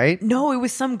guy, right? No, it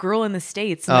was some girl in the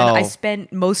States. And then I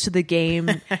spent most of the game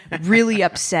really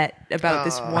upset about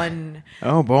this one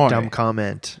Oh, boy. Dumb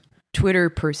comment. Twitter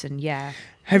person. Yeah.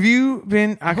 Have you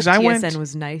been, because I TSN went...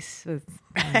 was nice.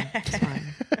 It's fine.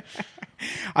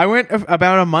 I went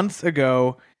about a month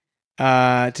ago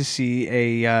to see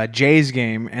a Jays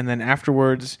game, and then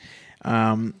afterwards,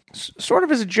 sort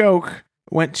of as a joke,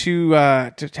 went to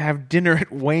have dinner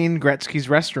at Wayne Gretzky's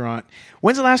restaurant.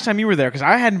 When's the last time you were there? Because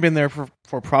I hadn't been there for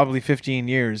probably 15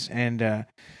 years, and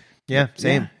Yeah,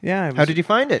 same. Yeah. It was, How did you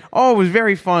find it? Oh, it was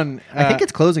very fun. I think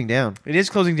it's closing down. It is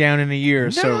closing down in a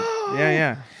year. So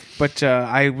yeah. But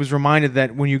I was reminded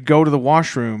that when you go to the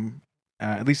washroom,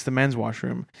 at least the men's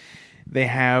washroom, they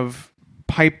have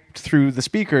piped through the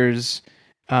speakers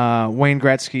Wayne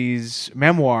Gretzky's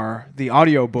memoir, the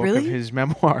audio book of his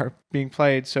memoir being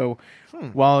played. So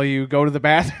while you go to the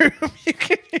bathroom, you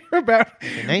can hear about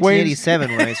In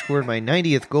 1987, when I scored my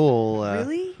 90th goal.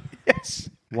 Really? Yes.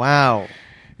 Wow.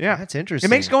 Yeah. That's interesting.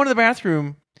 It makes going to the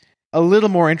bathroom a little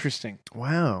more interesting.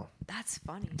 Wow. That's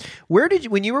funny. Where did you,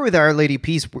 when you were with Our Lady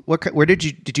Peace, where did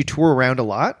you tour around a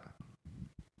lot?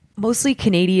 Mostly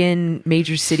Canadian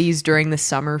major cities during the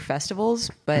summer festivals,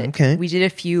 but Okay. we did a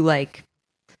few like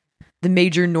the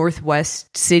major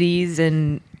Northwest cities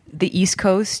and the East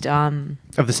Coast. Of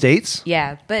the States?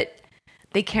 Yeah, but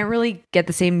they can't really get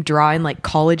the same draw in like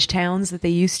college towns that they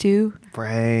used to.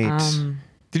 Right.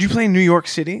 Did you play in New York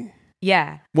City?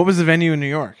 Yeah. What was the venue in New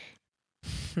York?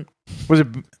 Was it?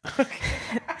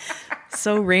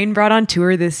 So Rain brought on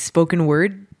tour this spoken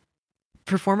word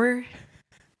performer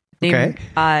named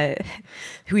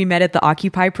who we met at the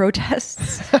Occupy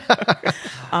protests.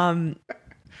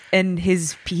 And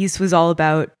his piece was all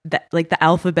about like the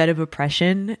alphabet of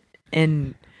oppression,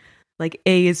 and like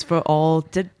A is for all.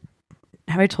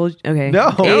 Have I told you? Okay.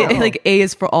 No. Like A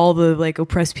is for all the like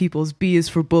oppressed peoples. B is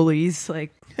for bullies.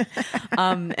 Like,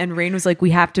 and Rain was like,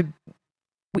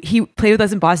 he played with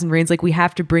us in Boston. Rain's like, we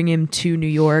have to bring him to New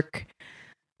York.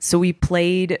 So we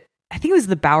played, I think it was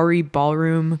the Bowery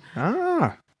Ballroom.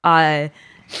 And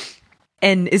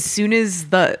as soon as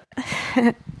the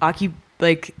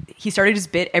he started his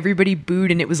bit, everybody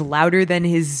booed, and it was louder than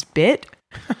his bit.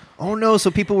 Oh no! So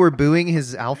people were booing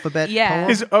his alphabet. Yeah. poem?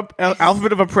 His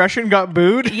alphabet of oppression got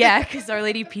booed? Yeah, because Our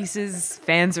Lady Peace's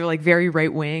fans are like very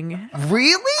right wing.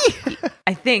 Really?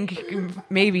 I think,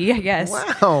 maybe, I guess.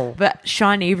 Wow. But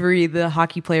Sean Avery, the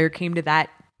hockey player, came to that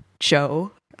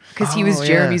show because he was Oh, yeah.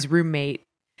 Jeremy's roommate.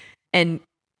 And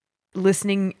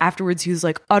listening afterwards, he was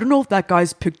like, I don't know if that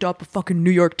guy's picked up a fucking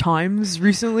New York Times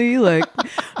recently. Like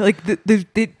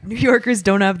the New Yorkers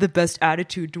don't have the best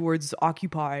attitude towards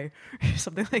Occupy or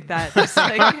something like that. Just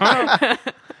like,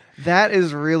 That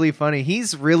is really funny.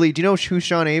 He's really. Do you know who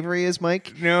Sean Avery is,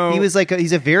 Mike? No. He was like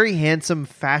he's a very handsome,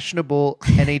 fashionable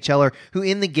NHLer who,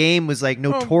 in the game, was like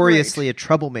notoriously a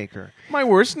troublemaker. My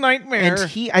worst nightmare. And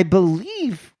he, I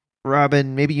believe,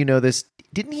 Robin, maybe you know this.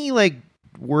 Didn't he like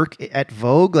work at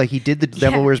Vogue? Like he did the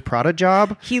Devil Wears Prada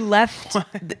job. he left.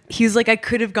 He was like, I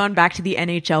could have gone back to the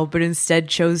NHL, but instead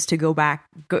chose to go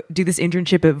do this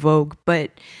internship at Vogue.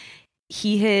 But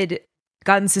he had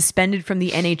gotten suspended from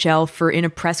the NHL for in a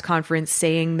press conference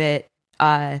saying that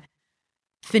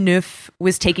Phaneuf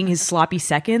was taking his sloppy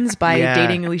seconds by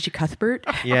dating Alicia Cuthbert.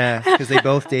 Yeah, because they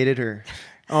both dated her.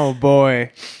 Oh,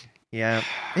 boy. Yeah,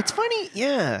 it's funny.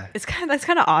 Yeah, That's kind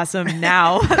of awesome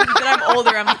now that I'm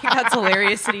older. I'm like, that's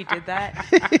hilarious that he did that.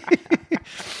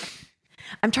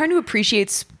 I'm trying to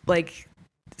appreciate like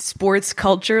sports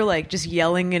culture, like just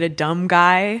yelling at a dumb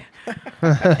guy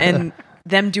and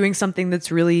them doing something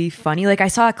that's really funny. Like I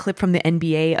saw a clip from the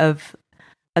NBA of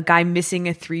a guy missing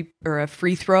a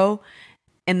free throw,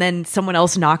 and then someone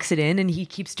else knocks it in, and he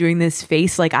keeps doing this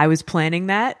face like I was planning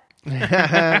that.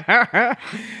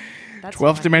 That's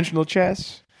 12th dimensional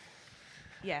chess.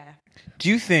 Yeah. Do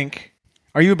you think,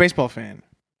 are you a baseball fan?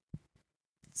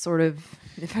 Sort of,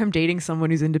 if I'm dating someone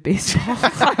who's into baseball.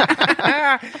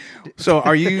 So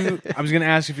are you, I was going to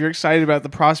ask if you're excited about the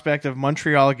prospect of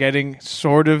Montreal getting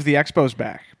sort of the Expos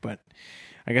back, but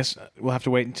I guess we'll have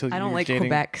to wait until I don't you're like dating.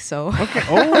 Quebec, so. Okay.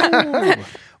 Oh.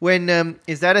 When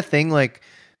is that a thing? Like,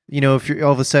 you know, if you're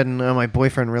all of a sudden, my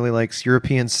boyfriend really likes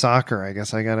European soccer, I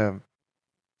guess I gotta.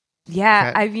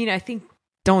 Yeah, I mean, I think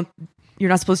you're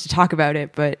not supposed to talk about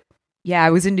it, but yeah, I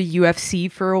was into UFC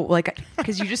for like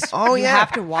because you just Oh, you yeah.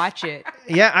 have to watch it.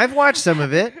 Yeah, I've watched some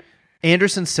of it.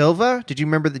 Anderson Silva. Did you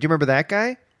remember that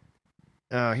guy?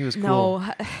 Oh, he was cool. No,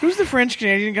 Who's the French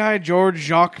Canadian guy? George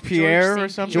Jacques Pierre or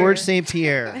St. something? George St.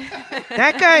 Pierre.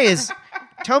 That guy is.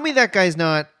 Tell me that guy's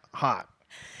not hot.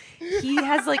 he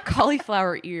has like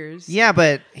cauliflower ears. Yeah,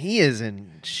 but he is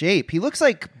in shape. He looks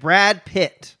like Brad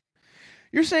Pitt.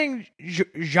 You're saying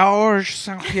Georges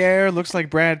St. Pierre looks like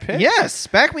Brad Pitt? Yes,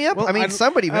 back me up. Well, I mean,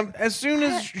 somebody. as soon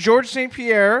as George St.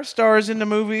 Pierre stars in the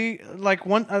movie, like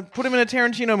put him in a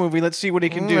Tarantino movie. Let's see what he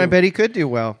can do. I bet he could do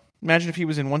well. Imagine if he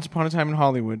was in Once Upon a Time in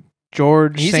Hollywood.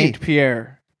 George Easy. St.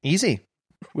 Pierre Easy,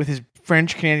 with his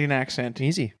French Canadian accent.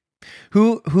 easy.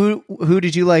 Who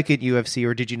did you like at UFC,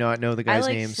 or did you not know the I guys'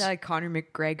 liked names? Conor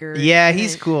McGregor. Yeah,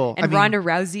 he's cool. And I mean- Ronda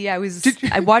Rousey,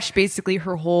 I watched basically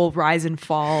her whole rise and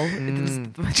fall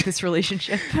with this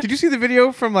relationship. Did you see the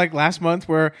video from like last month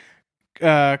where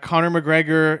Conor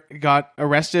McGregor got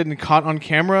arrested and caught on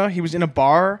camera? He was in a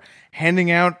bar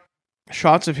handing out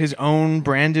shots of his own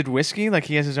branded whiskey, like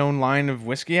he has his own line of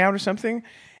whiskey out or something,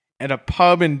 at a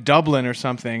pub in Dublin or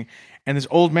something. And this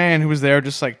old man who was there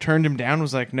just like turned him down,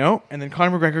 was like, no. And then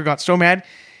Conor McGregor got so mad,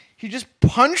 he just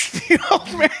punched the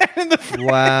old man in the face.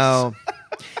 Wow.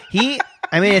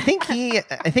 I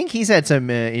think he's had some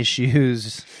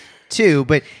issues too,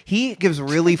 but he gives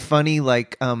really funny,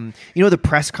 like, the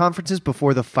press conferences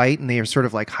before the fight, and they are sort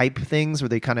of like hype things where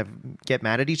they kind of get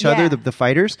mad at each other, Yeah. the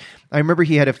fighters. I remember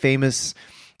he had a famous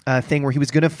thing where he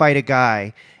was going to fight a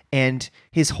guy, and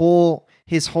his whole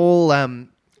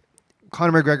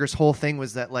Conor McGregor's whole thing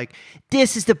was that, like,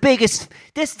 this is the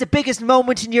biggest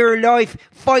moment in your life,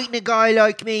 fighting a guy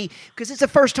like me, because it's the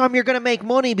first time you're going to make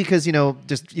money, because,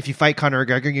 just if you fight Conor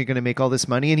McGregor, you're going to make all this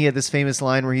money. And he had this famous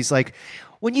line where he's like,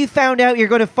 when you found out you're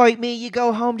going to fight me, you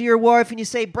go home to your wife and you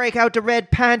say, break out the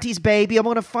red panties, baby. I'm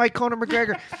going to fight Conor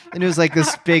McGregor. And it was like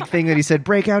this big thing that he said,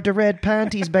 break out the red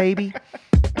panties, baby.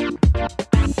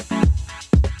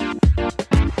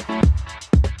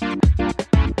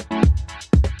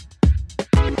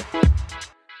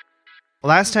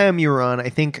 Last time you were on, I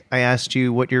think I asked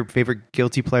you what your favorite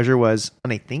guilty pleasure was,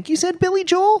 and I think you said Billy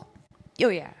Joel? Oh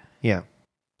yeah. Yeah.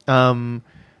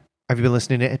 Have you been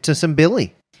listening to some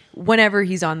Billy? Whenever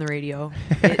he's on the radio.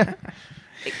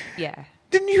 Yeah.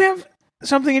 Didn't you have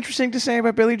something interesting to say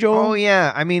about Billy Joel? Oh,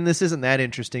 yeah. I mean, this isn't that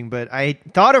interesting, but I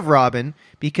thought of Robin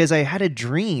because I had a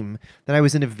dream that I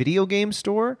was in a video game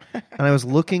store and I was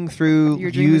looking through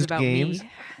Your dream was used about games. me.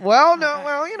 Well, no,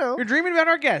 well, you know. You're dreaming about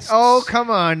our guests. Oh, come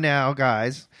on now,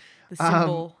 guys. The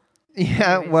symbol.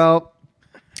 Yeah, Anyways. well,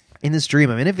 in this dream,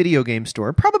 I'm in a video game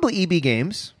store, probably EB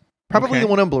Games, probably Okay. the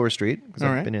one on Bloor Street, because All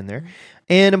I've right. been in there.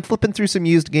 And I'm flipping through some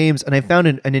used games, and I found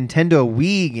a Nintendo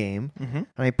Wii game, and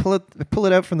I pull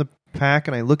it out from the pack,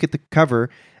 and I look at the cover,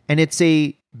 and it's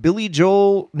a Billy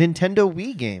Joel Nintendo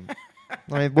Wii game.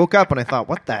 And I woke up, and I thought,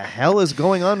 what the hell is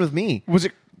going on with me?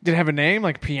 Did it have a name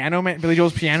like Piano Man? Billy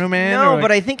Joel's Piano Man? No, or like-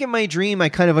 but I think in my dream, I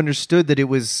kind of understood that it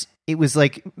was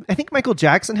like, I think Michael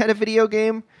Jackson had a video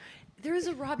game. There was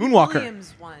a Robin Moonwalker.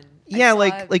 Williams one. I Yeah, saw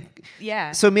like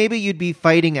yeah. So maybe you'd be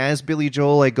fighting as Billy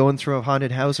Joel, like going through a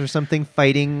haunted house or something,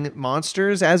 fighting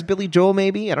monsters as Billy Joel.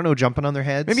 Maybe, I don't know, jumping on their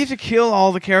heads. Maybe you have to kill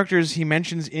all the characters he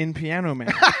mentions in Piano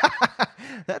Man.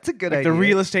 that's a good Like idea. the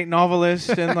real estate novelist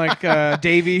and like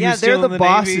Davy, yeah, who's they're still the in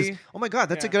bosses. Navy. Oh my god,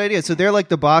 that's a Yeah. good idea. So they're like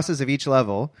the bosses of each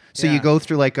level. So Yeah. you go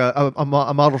through like a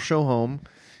model show home,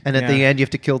 and at the Yeah. end you have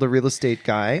to kill the real estate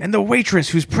guy. And the waitress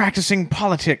who's practicing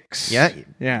politics. yeah,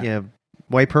 Yeah.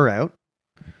 wipe her out.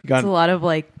 You got It's a lot of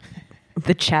like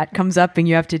the chat comes up and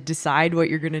you have to decide what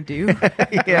you're gonna do.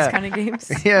 Yeah. Those kind of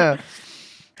games. Yeah.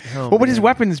 Oh, what would his man.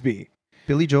 weapons be?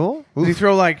 Billy Joel? Does he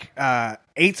throw like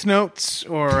eighth notes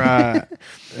or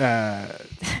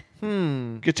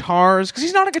guitars? Because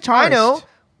he's not a guitarist. I know.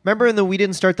 Remember in the "We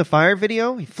Didn't Start the Fire"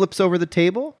 video? He flips over the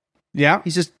table. Yeah.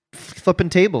 He's just flipping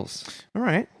tables. All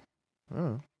right.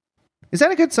 Oh. Is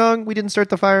that a good song? We didn't start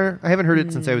the fire. I haven't heard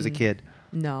it since I was a kid.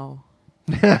 No.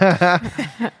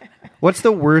 What's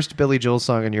the worst Billy Joel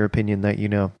song in your opinion that you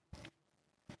know?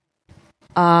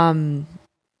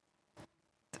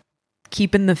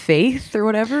 Keeping the Faith or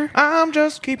whatever. I'm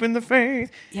just keeping the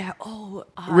faith. Yeah. Oh.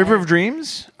 River of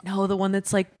Dreams. No, the one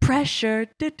that's like pressure.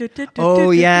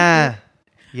 Oh yeah.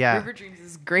 Yeah. River Dreams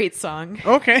is a great song.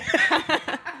 Okay.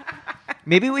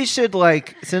 Maybe we should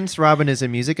since Robin is a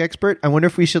music expert, I wonder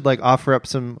if we should offer up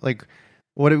some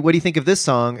what do you think of this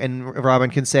song? And Robin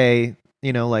can say,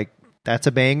 that's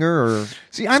a banger or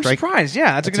See, I'm strike. surprised.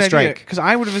 Yeah, that's a That's good a idea. strike. Because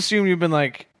I would have assumed you've been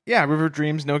like, yeah, River of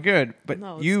Dreams, no good. But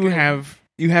No, it's you good. have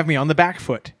me on the back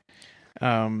foot.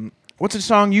 What's a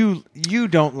song you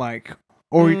don't like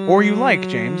or you like,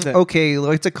 James? That, Okay,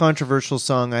 it's a controversial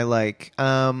song I like.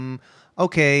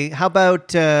 Okay, how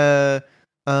about I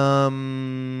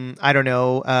don't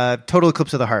know, Total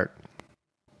Eclipse of the Heart.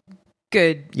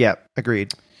 Good, Yeah,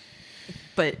 agreed.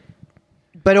 but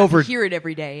But you over hear it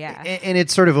every day. Yeah. and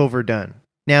it's sort of overdone.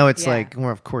 Now it's Yeah. well,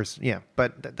 of course, yeah,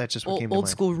 but that's just what came to Old mind.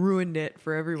 school ruined it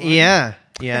for everyone. Yeah,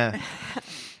 yeah.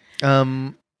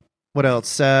 What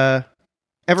else?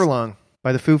 Everlong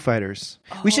by the Foo Fighters.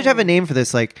 We should have a name for this.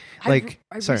 Sorry.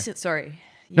 Sorry.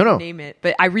 You No, can no. name it.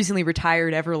 But I recently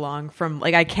retired Everlong from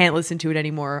I can't listen to it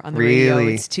anymore on the radio.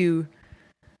 Really? It's too.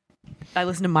 I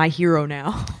listen to My Hero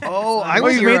now. Oh, I oh,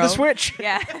 was you made the switch.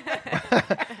 Yeah.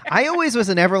 I always was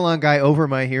an Everlong guy over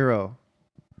My Hero.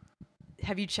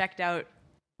 Have you checked out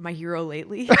My Hero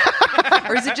lately?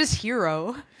 Or is it just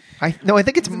Hero? I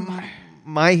think it's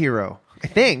My Hero. I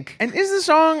think. And is the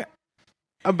song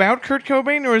about Kurt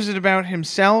Cobain or is it about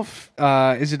himself?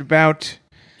 Is it about?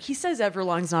 He says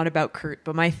Everlong's not about Kurt,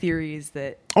 but my theory is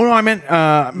that Oh no, I meant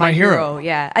My Hero.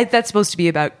 Yeah, that's supposed to be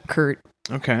about Kurt,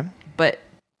 Okay. but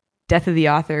Death of the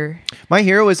Author. My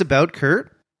Hero is about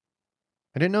Kurt?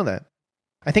 I didn't know that.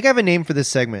 I think I have a name for this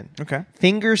segment. Okay.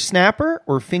 Finger Snapper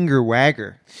or Finger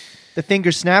Wagger? The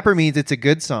Finger Snapper means it's a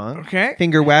good song. Okay.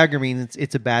 Finger Wagger means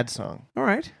it's a bad song. All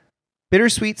right.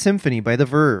 Bittersweet Symphony by The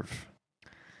Verve.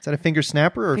 Is that a Finger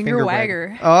Snapper or Finger Finger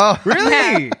Wagger. Oh,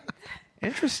 Really?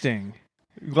 Interesting.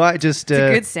 well, just It's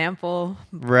a good sample,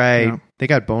 right. Yeah. They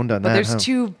got boned on but that. there's huh?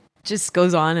 two. Just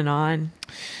goes on and on.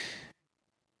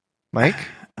 Mike.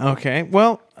 Okay.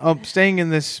 Well, staying in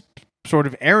this sort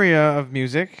of area of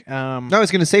music. No, I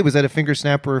was going to say, was that a Finger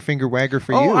Snapper or Finger Wagger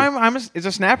for you? It's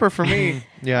a snapper for me.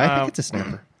 Yeah, I think it's a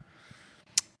snapper.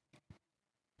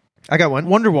 I got one.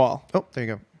 Wonderwall. Oh, there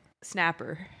you go.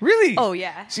 Snapper. Really? Oh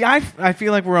yeah. See, I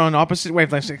feel like we're on opposite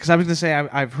wavelengths because I was going to say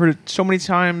I've heard it so many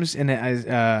times and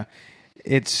I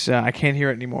can't hear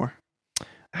it anymore.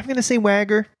 I'm going to say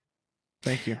Wagger.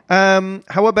 Thank you.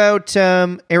 How about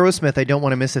Aerosmith? I don't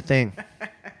want to miss a thing.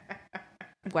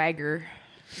 Wagger.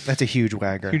 That's a huge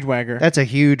Wagger. Huge Wagger. That's a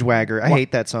huge Wagger. I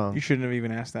hate that song. You shouldn't have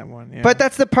even asked that one. Yeah. But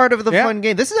that's the part of the Yeah. fun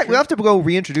game. This is we'll have to go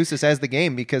reintroduce this as the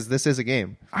game because this is a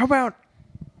game. How about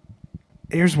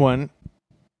here's one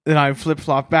that I've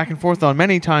flip-flopped back and forth on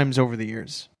many times over the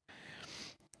years.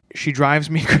 She Drives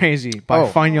Me Crazy by Oh.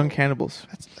 Fine Young Cannibals.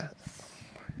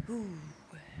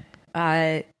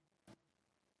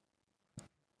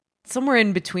 Somewhere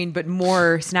in between, but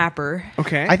more Snapper.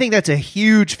 Okay. I think that's a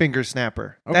huge finger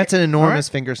snapper. Okay. That's an enormous All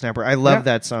right. finger snapper. I love Yeah.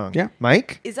 that song. Yeah.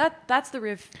 Mike? That's the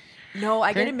riff? No,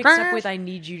 I get Okay. it mixed up with I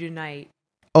Need You Tonight,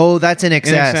 Oh, that's an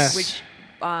excess. Excess. which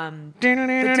but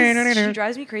does She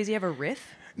Drives Me Crazy have a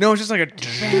riff? No, it's just like a.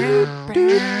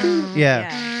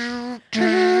 Yeah.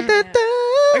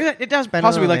 It does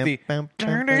possibly like the.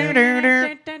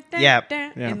 Yeah.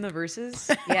 In the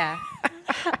verses. Yeah.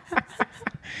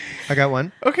 I got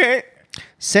one. Okay.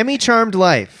 Semi-Charmed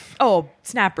Life. Oh,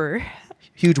 Snapper.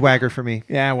 Huge Wagger for me.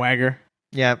 Yeah, Wagger.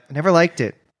 Yeah. I never liked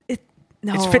it.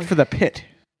 No. It's fit for the pit.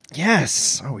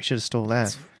 Yes. Oh, we should have stole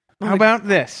that. How about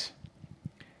this?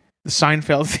 The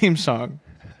Seinfeld theme song.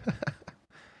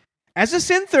 As a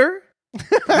synther,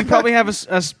 you probably have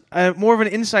a more of an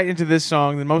insight into this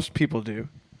song than most people do.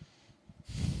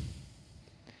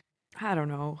 I don't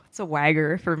know. It's a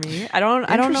Wagger for me. I don't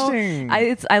know. Interesting.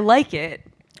 I like it,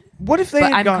 What if they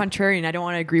but had I'm gone... contrarian. I don't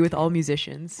want to agree with all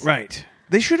musicians. Right.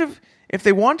 They should have... If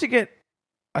they want to get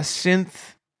a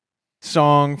synth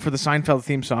song for the Seinfeld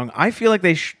theme song, I feel like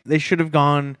they should have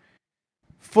gone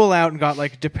full out and got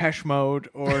like Depeche Mode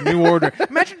or New Order.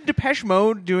 Imagine Depeche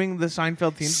Mode doing the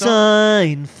Seinfeld theme song.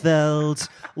 Seinfeld.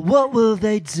 What will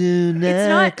they do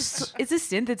next? It's a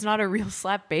synth. It's not a real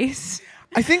slap bass.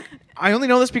 I think I only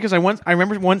know this because I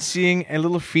remember once seeing a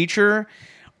little feature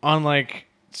on like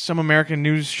some American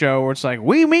news show where it's like,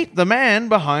 we meet the man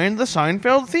behind the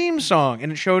Seinfeld theme song,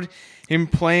 and it showed him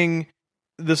playing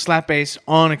the slap bass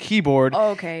on a keyboard. Oh,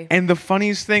 okay. And the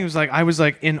funniest thing was I was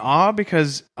in awe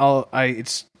because I'll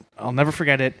never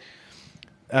forget it.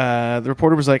 The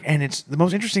reporter was like, and it's the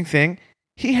most interesting thing.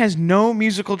 He has no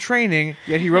musical training,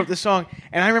 yet he wrote this song.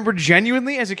 And I remember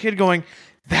genuinely as a kid going,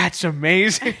 "That's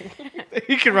amazing."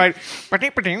 He could write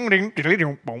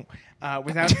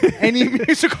without any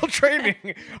musical training.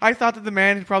 I thought that the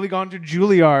man had probably gone to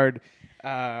Juilliard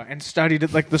and studied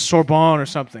at the Sorbonne or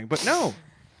something, but no.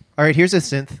 All right, here's a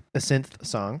synth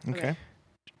song. Okay.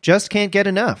 Just Can't Get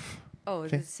Enough. Oh,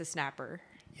 this is a snapper.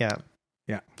 Yeah.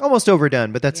 Yeah. Almost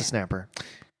overdone, but that's a snapper.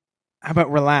 How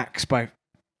about Relax by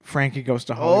Frankie Goes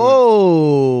to Hollywood?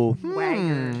 Oh.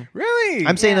 Wagger. Really?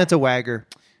 I'm saying Yeah. that's a wagger.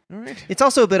 All right. It's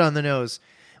also a bit on the nose.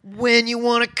 When you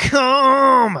want to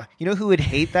come. You know who would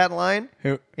hate that line?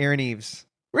 Who? Aaron Eves,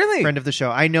 Really? friend of the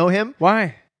show. I know him.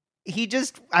 Why?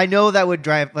 I know that would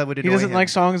annoy He doesn't him. like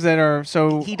songs that are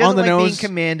so He doesn't on the like nose being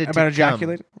commanded about to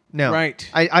ejaculate. No. Right.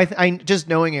 I just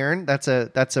knowing Aaron, that's a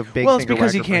big Well, thing it's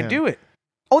because to he can't do it.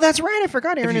 Oh, that's right. I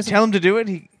forgot If Aaron you is tell him to do it,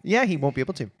 he Yeah, he won't be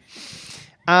able to.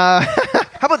 How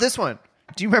about this one?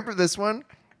 Do you remember this one?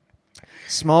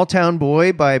 Small Town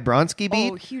Boy by Bronski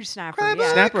Beat. Oh, huge snapper. Cry,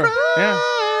 Yeah. Snapper. cry. Yeah.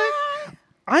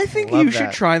 I think Love you should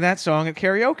that. try that song at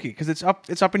karaoke because it's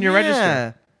up in your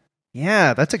register.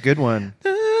 Yeah, that's a good one.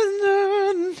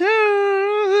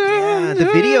 Yeah, the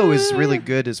video is really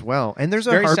good as well. And there's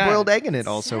a Very hard-boiled sad. egg in it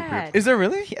also. Sad. Is there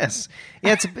really? Yes.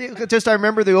 Yeah, just I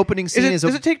remember the opening scene is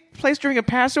Does it take place during a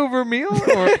Passover meal?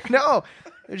 Or? No,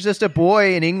 there's just a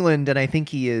boy in England, and I think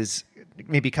he is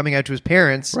maybe coming out to his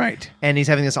parents. Right. And he's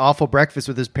having this awful breakfast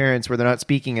with his parents where they're not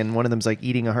speaking, and one of them's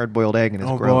eating a hard-boiled egg, and it's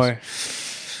Oh gross. boy.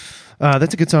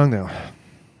 That's a good song, though.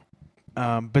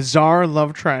 Bizarre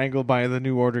Love Triangle by the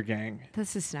New Order Gang.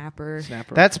 That's a snapper.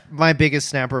 Snapper. That's my biggest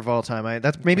snapper of all time.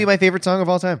 That's maybe my favorite song of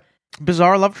all time.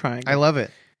 Bizarre Love Triangle. I love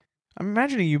it. I'm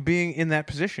imagining you being in that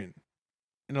position.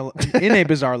 In a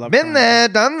bizarre love Been triangle. there,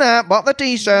 done that, bought the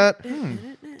T-shirt.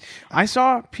 I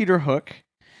saw Peter Hook.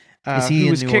 Is he who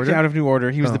in was New kicked Order? out of New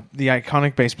Order. He was Oh. the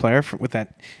iconic bass player with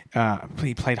that.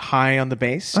 He played high on the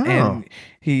bass, Oh. and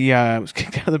he was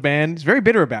kicked out of the band. He's very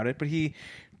bitter about it, but he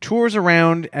tours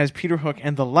around as Peter Hook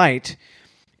and the Light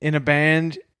in a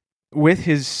band with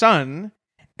his son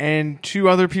and two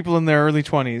other people in their early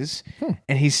 20s,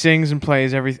 and he sings and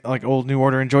plays old New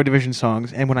Order and Joy Division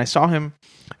songs. And when I saw him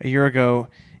a year ago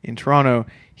in Toronto,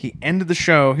 he ended the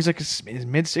show. He's in his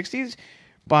mid 60s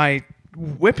by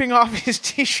whipping off his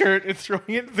T-shirt and throwing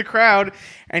it into the crowd.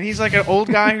 And he's like an old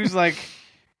guy who's like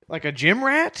a gym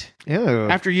rat. Ew.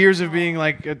 After years of being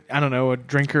a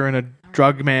drinker and a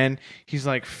drug man, he's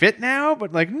fit now.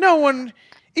 But no one,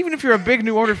 even if you're a big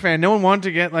New Order fan, no one wanted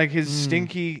to get his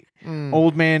stinky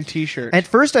old man T-shirt. At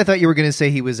first, I thought you were going to say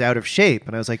he was out of shape,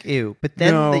 and I was like, ew. But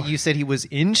then No. that you said he was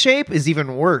in shape is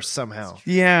even worse somehow.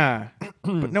 Yeah,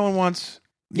 but no one wants.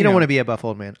 You don't want to be a buff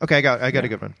old man. Okay, I got a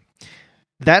good one.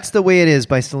 That's the Way It Is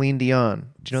by Celine Dion.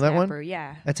 Do you know that Snapper, one?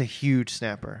 Yeah. That's a huge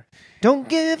snapper. Don't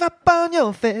give up on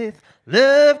your faith.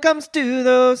 Love comes to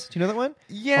those. Do you know that one?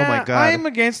 Yeah, Oh my God. I'm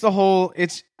against the whole.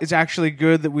 It's actually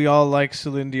good that we all like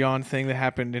Celine Dion thing that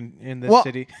happened in this Well,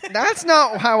 city. that's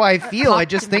not how I feel. I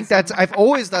just think I've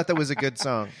always thought that was a good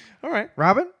song. All right.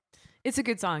 Robin? It's a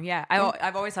good song. Yeah.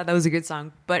 I've always thought that was a good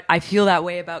song, but I feel that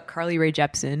way about Carly Rae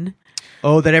Jepsen.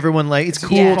 Oh, that everyone It's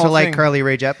cool Yeah. to like Thing. Carly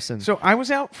Rae Jepsen. So I was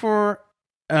out for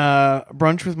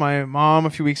brunch with my mom a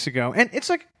few weeks ago, and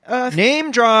it's Name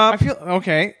I drop. feel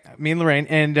okay. Me and Lorraine,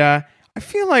 and I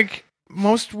feel like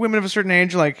most women of a certain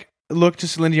age look to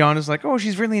Celine Dion as oh,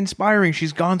 she's really inspiring.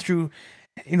 She's gone through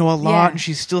a lot, Yeah. and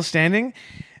she's still standing.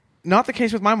 Not the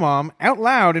case with my mom. Out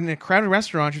loud in a crowded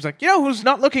restaurant, she was like, who's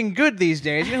not looking good these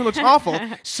days? You know who looks awful?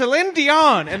 Celine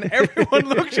Dion. And everyone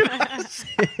looked at us.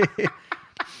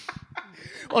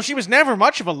 Well, she was never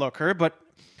much of a looker, but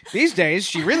these days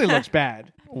she really looks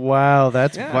bad. Wow,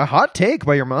 that's Yeah. a hot take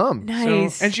by your mom.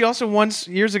 Nice. So, and she also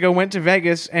years ago went to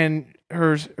Vegas, and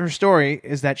her story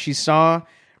is that she saw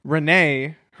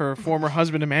Renee, her former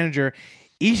husband and manager,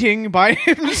 eating by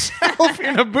himself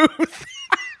in a booth.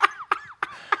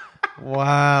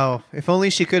 Wow. If only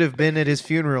she could have been at his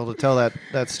funeral to tell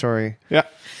that story. Yeah.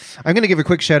 I'm going to give a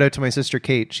quick shout out to my sister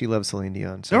Kate. She loves Celine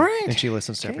Dion. So, All right. And she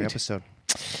listens to every Kate. episode.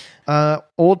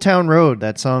 Old Town Road,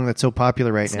 that song that's so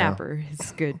popular right Snapper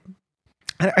is good.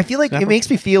 now. I feel like Snapper. it makes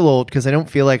me feel old because I don't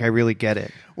feel like I really get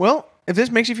it. Well, if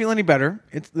this makes you feel any better,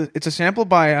 it's a sample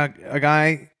by a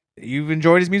guy you've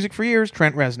enjoyed his music for years,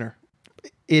 Trent Reznor.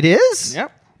 It is?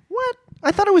 Yep. What?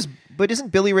 I thought it was, but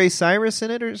isn't Billy Ray Cyrus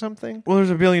in it or something? Well, there's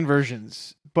a billion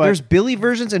versions, But There's Billy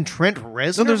versions and Trent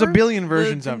Reznor. so there's a versions? billion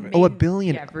versions of it. Oh, a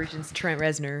billion. Yeah, versions Trent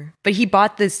Reznor. But he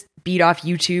bought this beat off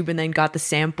YouTube and then got the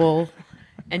sample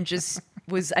and just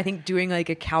was, I think, doing like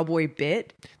a cowboy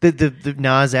bit. The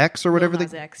Nas X or whatever.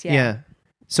 Nas X, yeah.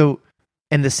 So,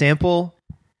 and the sample.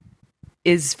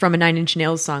 Is from a Nine Inch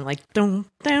Nails song, like dum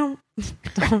dum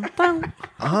dum dum.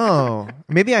 Oh,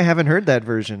 maybe I haven't heard that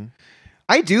version.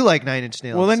 I do like Nine Inch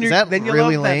Nails. Well, then Is you're that then you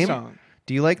really love lame? that song.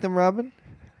 Do you like them, Robin?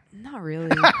 Not really.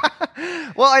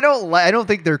 Well, I don't. I don't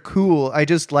think they're cool. I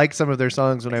just liked some of their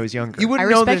songs when I was younger. You I wouldn't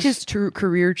know respect this. his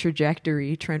career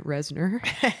trajectory, Trent Reznor.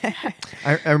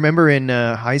 I remember in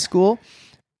high school.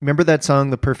 Remember that song,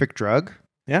 "The Perfect Drug"?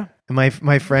 Yeah. And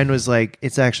my friend was like,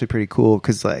 "It's actually pretty cool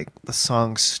because like the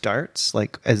song starts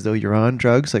like as though you're on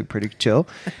drugs, like pretty chill,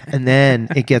 and then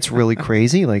it gets really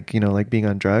crazy, like like being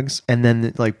on drugs, and then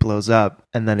it like blows up,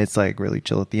 and then it's like really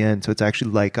chill at the end. So it's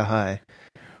actually like a high.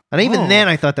 And even then,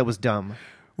 I thought that was dumb.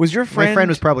 Was your friend? My friend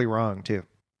was probably wrong too.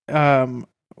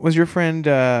 Was your friend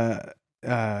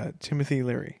Timothy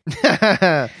Leary?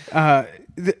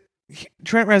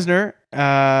 Trent Reznor.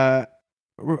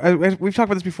 We've talked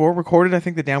about this before. Recorded, I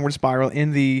think, the Downward Spiral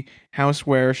in the house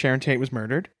where Sharon Tate was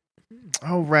murdered.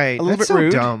 Oh right, A little that's bit so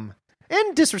rude. dumb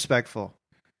and disrespectful.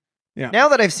 Yeah. Now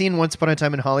that I've seen Once Upon a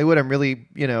Time in Hollywood, I'm really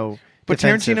But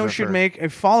defensive Tarantino of should her. make a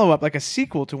follow-up, like a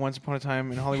sequel to Once Upon a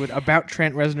Time in Hollywood, about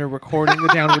Trent Reznor recording the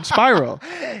Downward Spiral.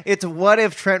 It's what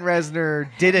if Trent Reznor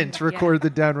didn't record the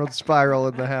Downward Spiral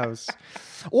in the house,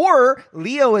 or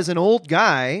Leo is an old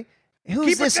guy who's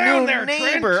Keep it this down new there,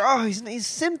 neighbor. Trent. Oh, his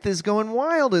synth is going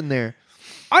wild in there.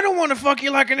 I don't want to fuck you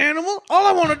like an animal. All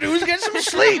I want to do is get some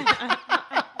sleep.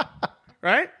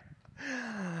 Right?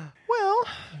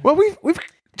 Well, we've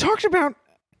talked about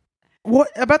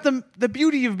the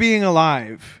beauty of being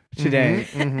alive today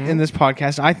in this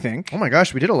podcast. I think Oh my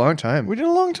gosh, we did a long time. we did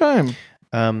a long time.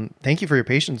 Thank you for your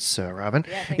patience, Robin.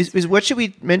 Yeah, thanks Is what should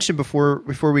we mention before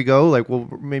we go? Like, well,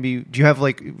 maybe do you have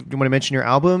like? Do you want to mention your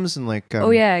albums and like? Oh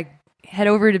yeah, head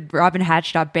over to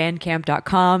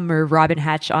robinhatch.bandcamp.com or Robin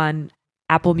Hatch on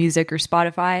Apple Music or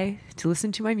Spotify to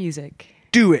listen to my music.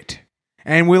 Do it,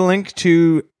 and we'll link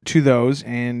to those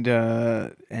and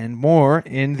more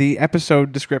in the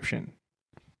episode description.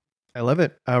 I love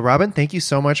it, Robin. Thank you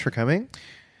so much for coming.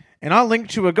 And I'll link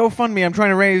to a GoFundMe. I'm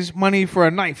trying to raise money for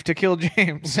a knife to kill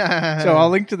James, so I'll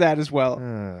link to that as well.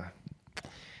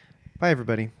 Bye,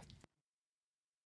 everybody.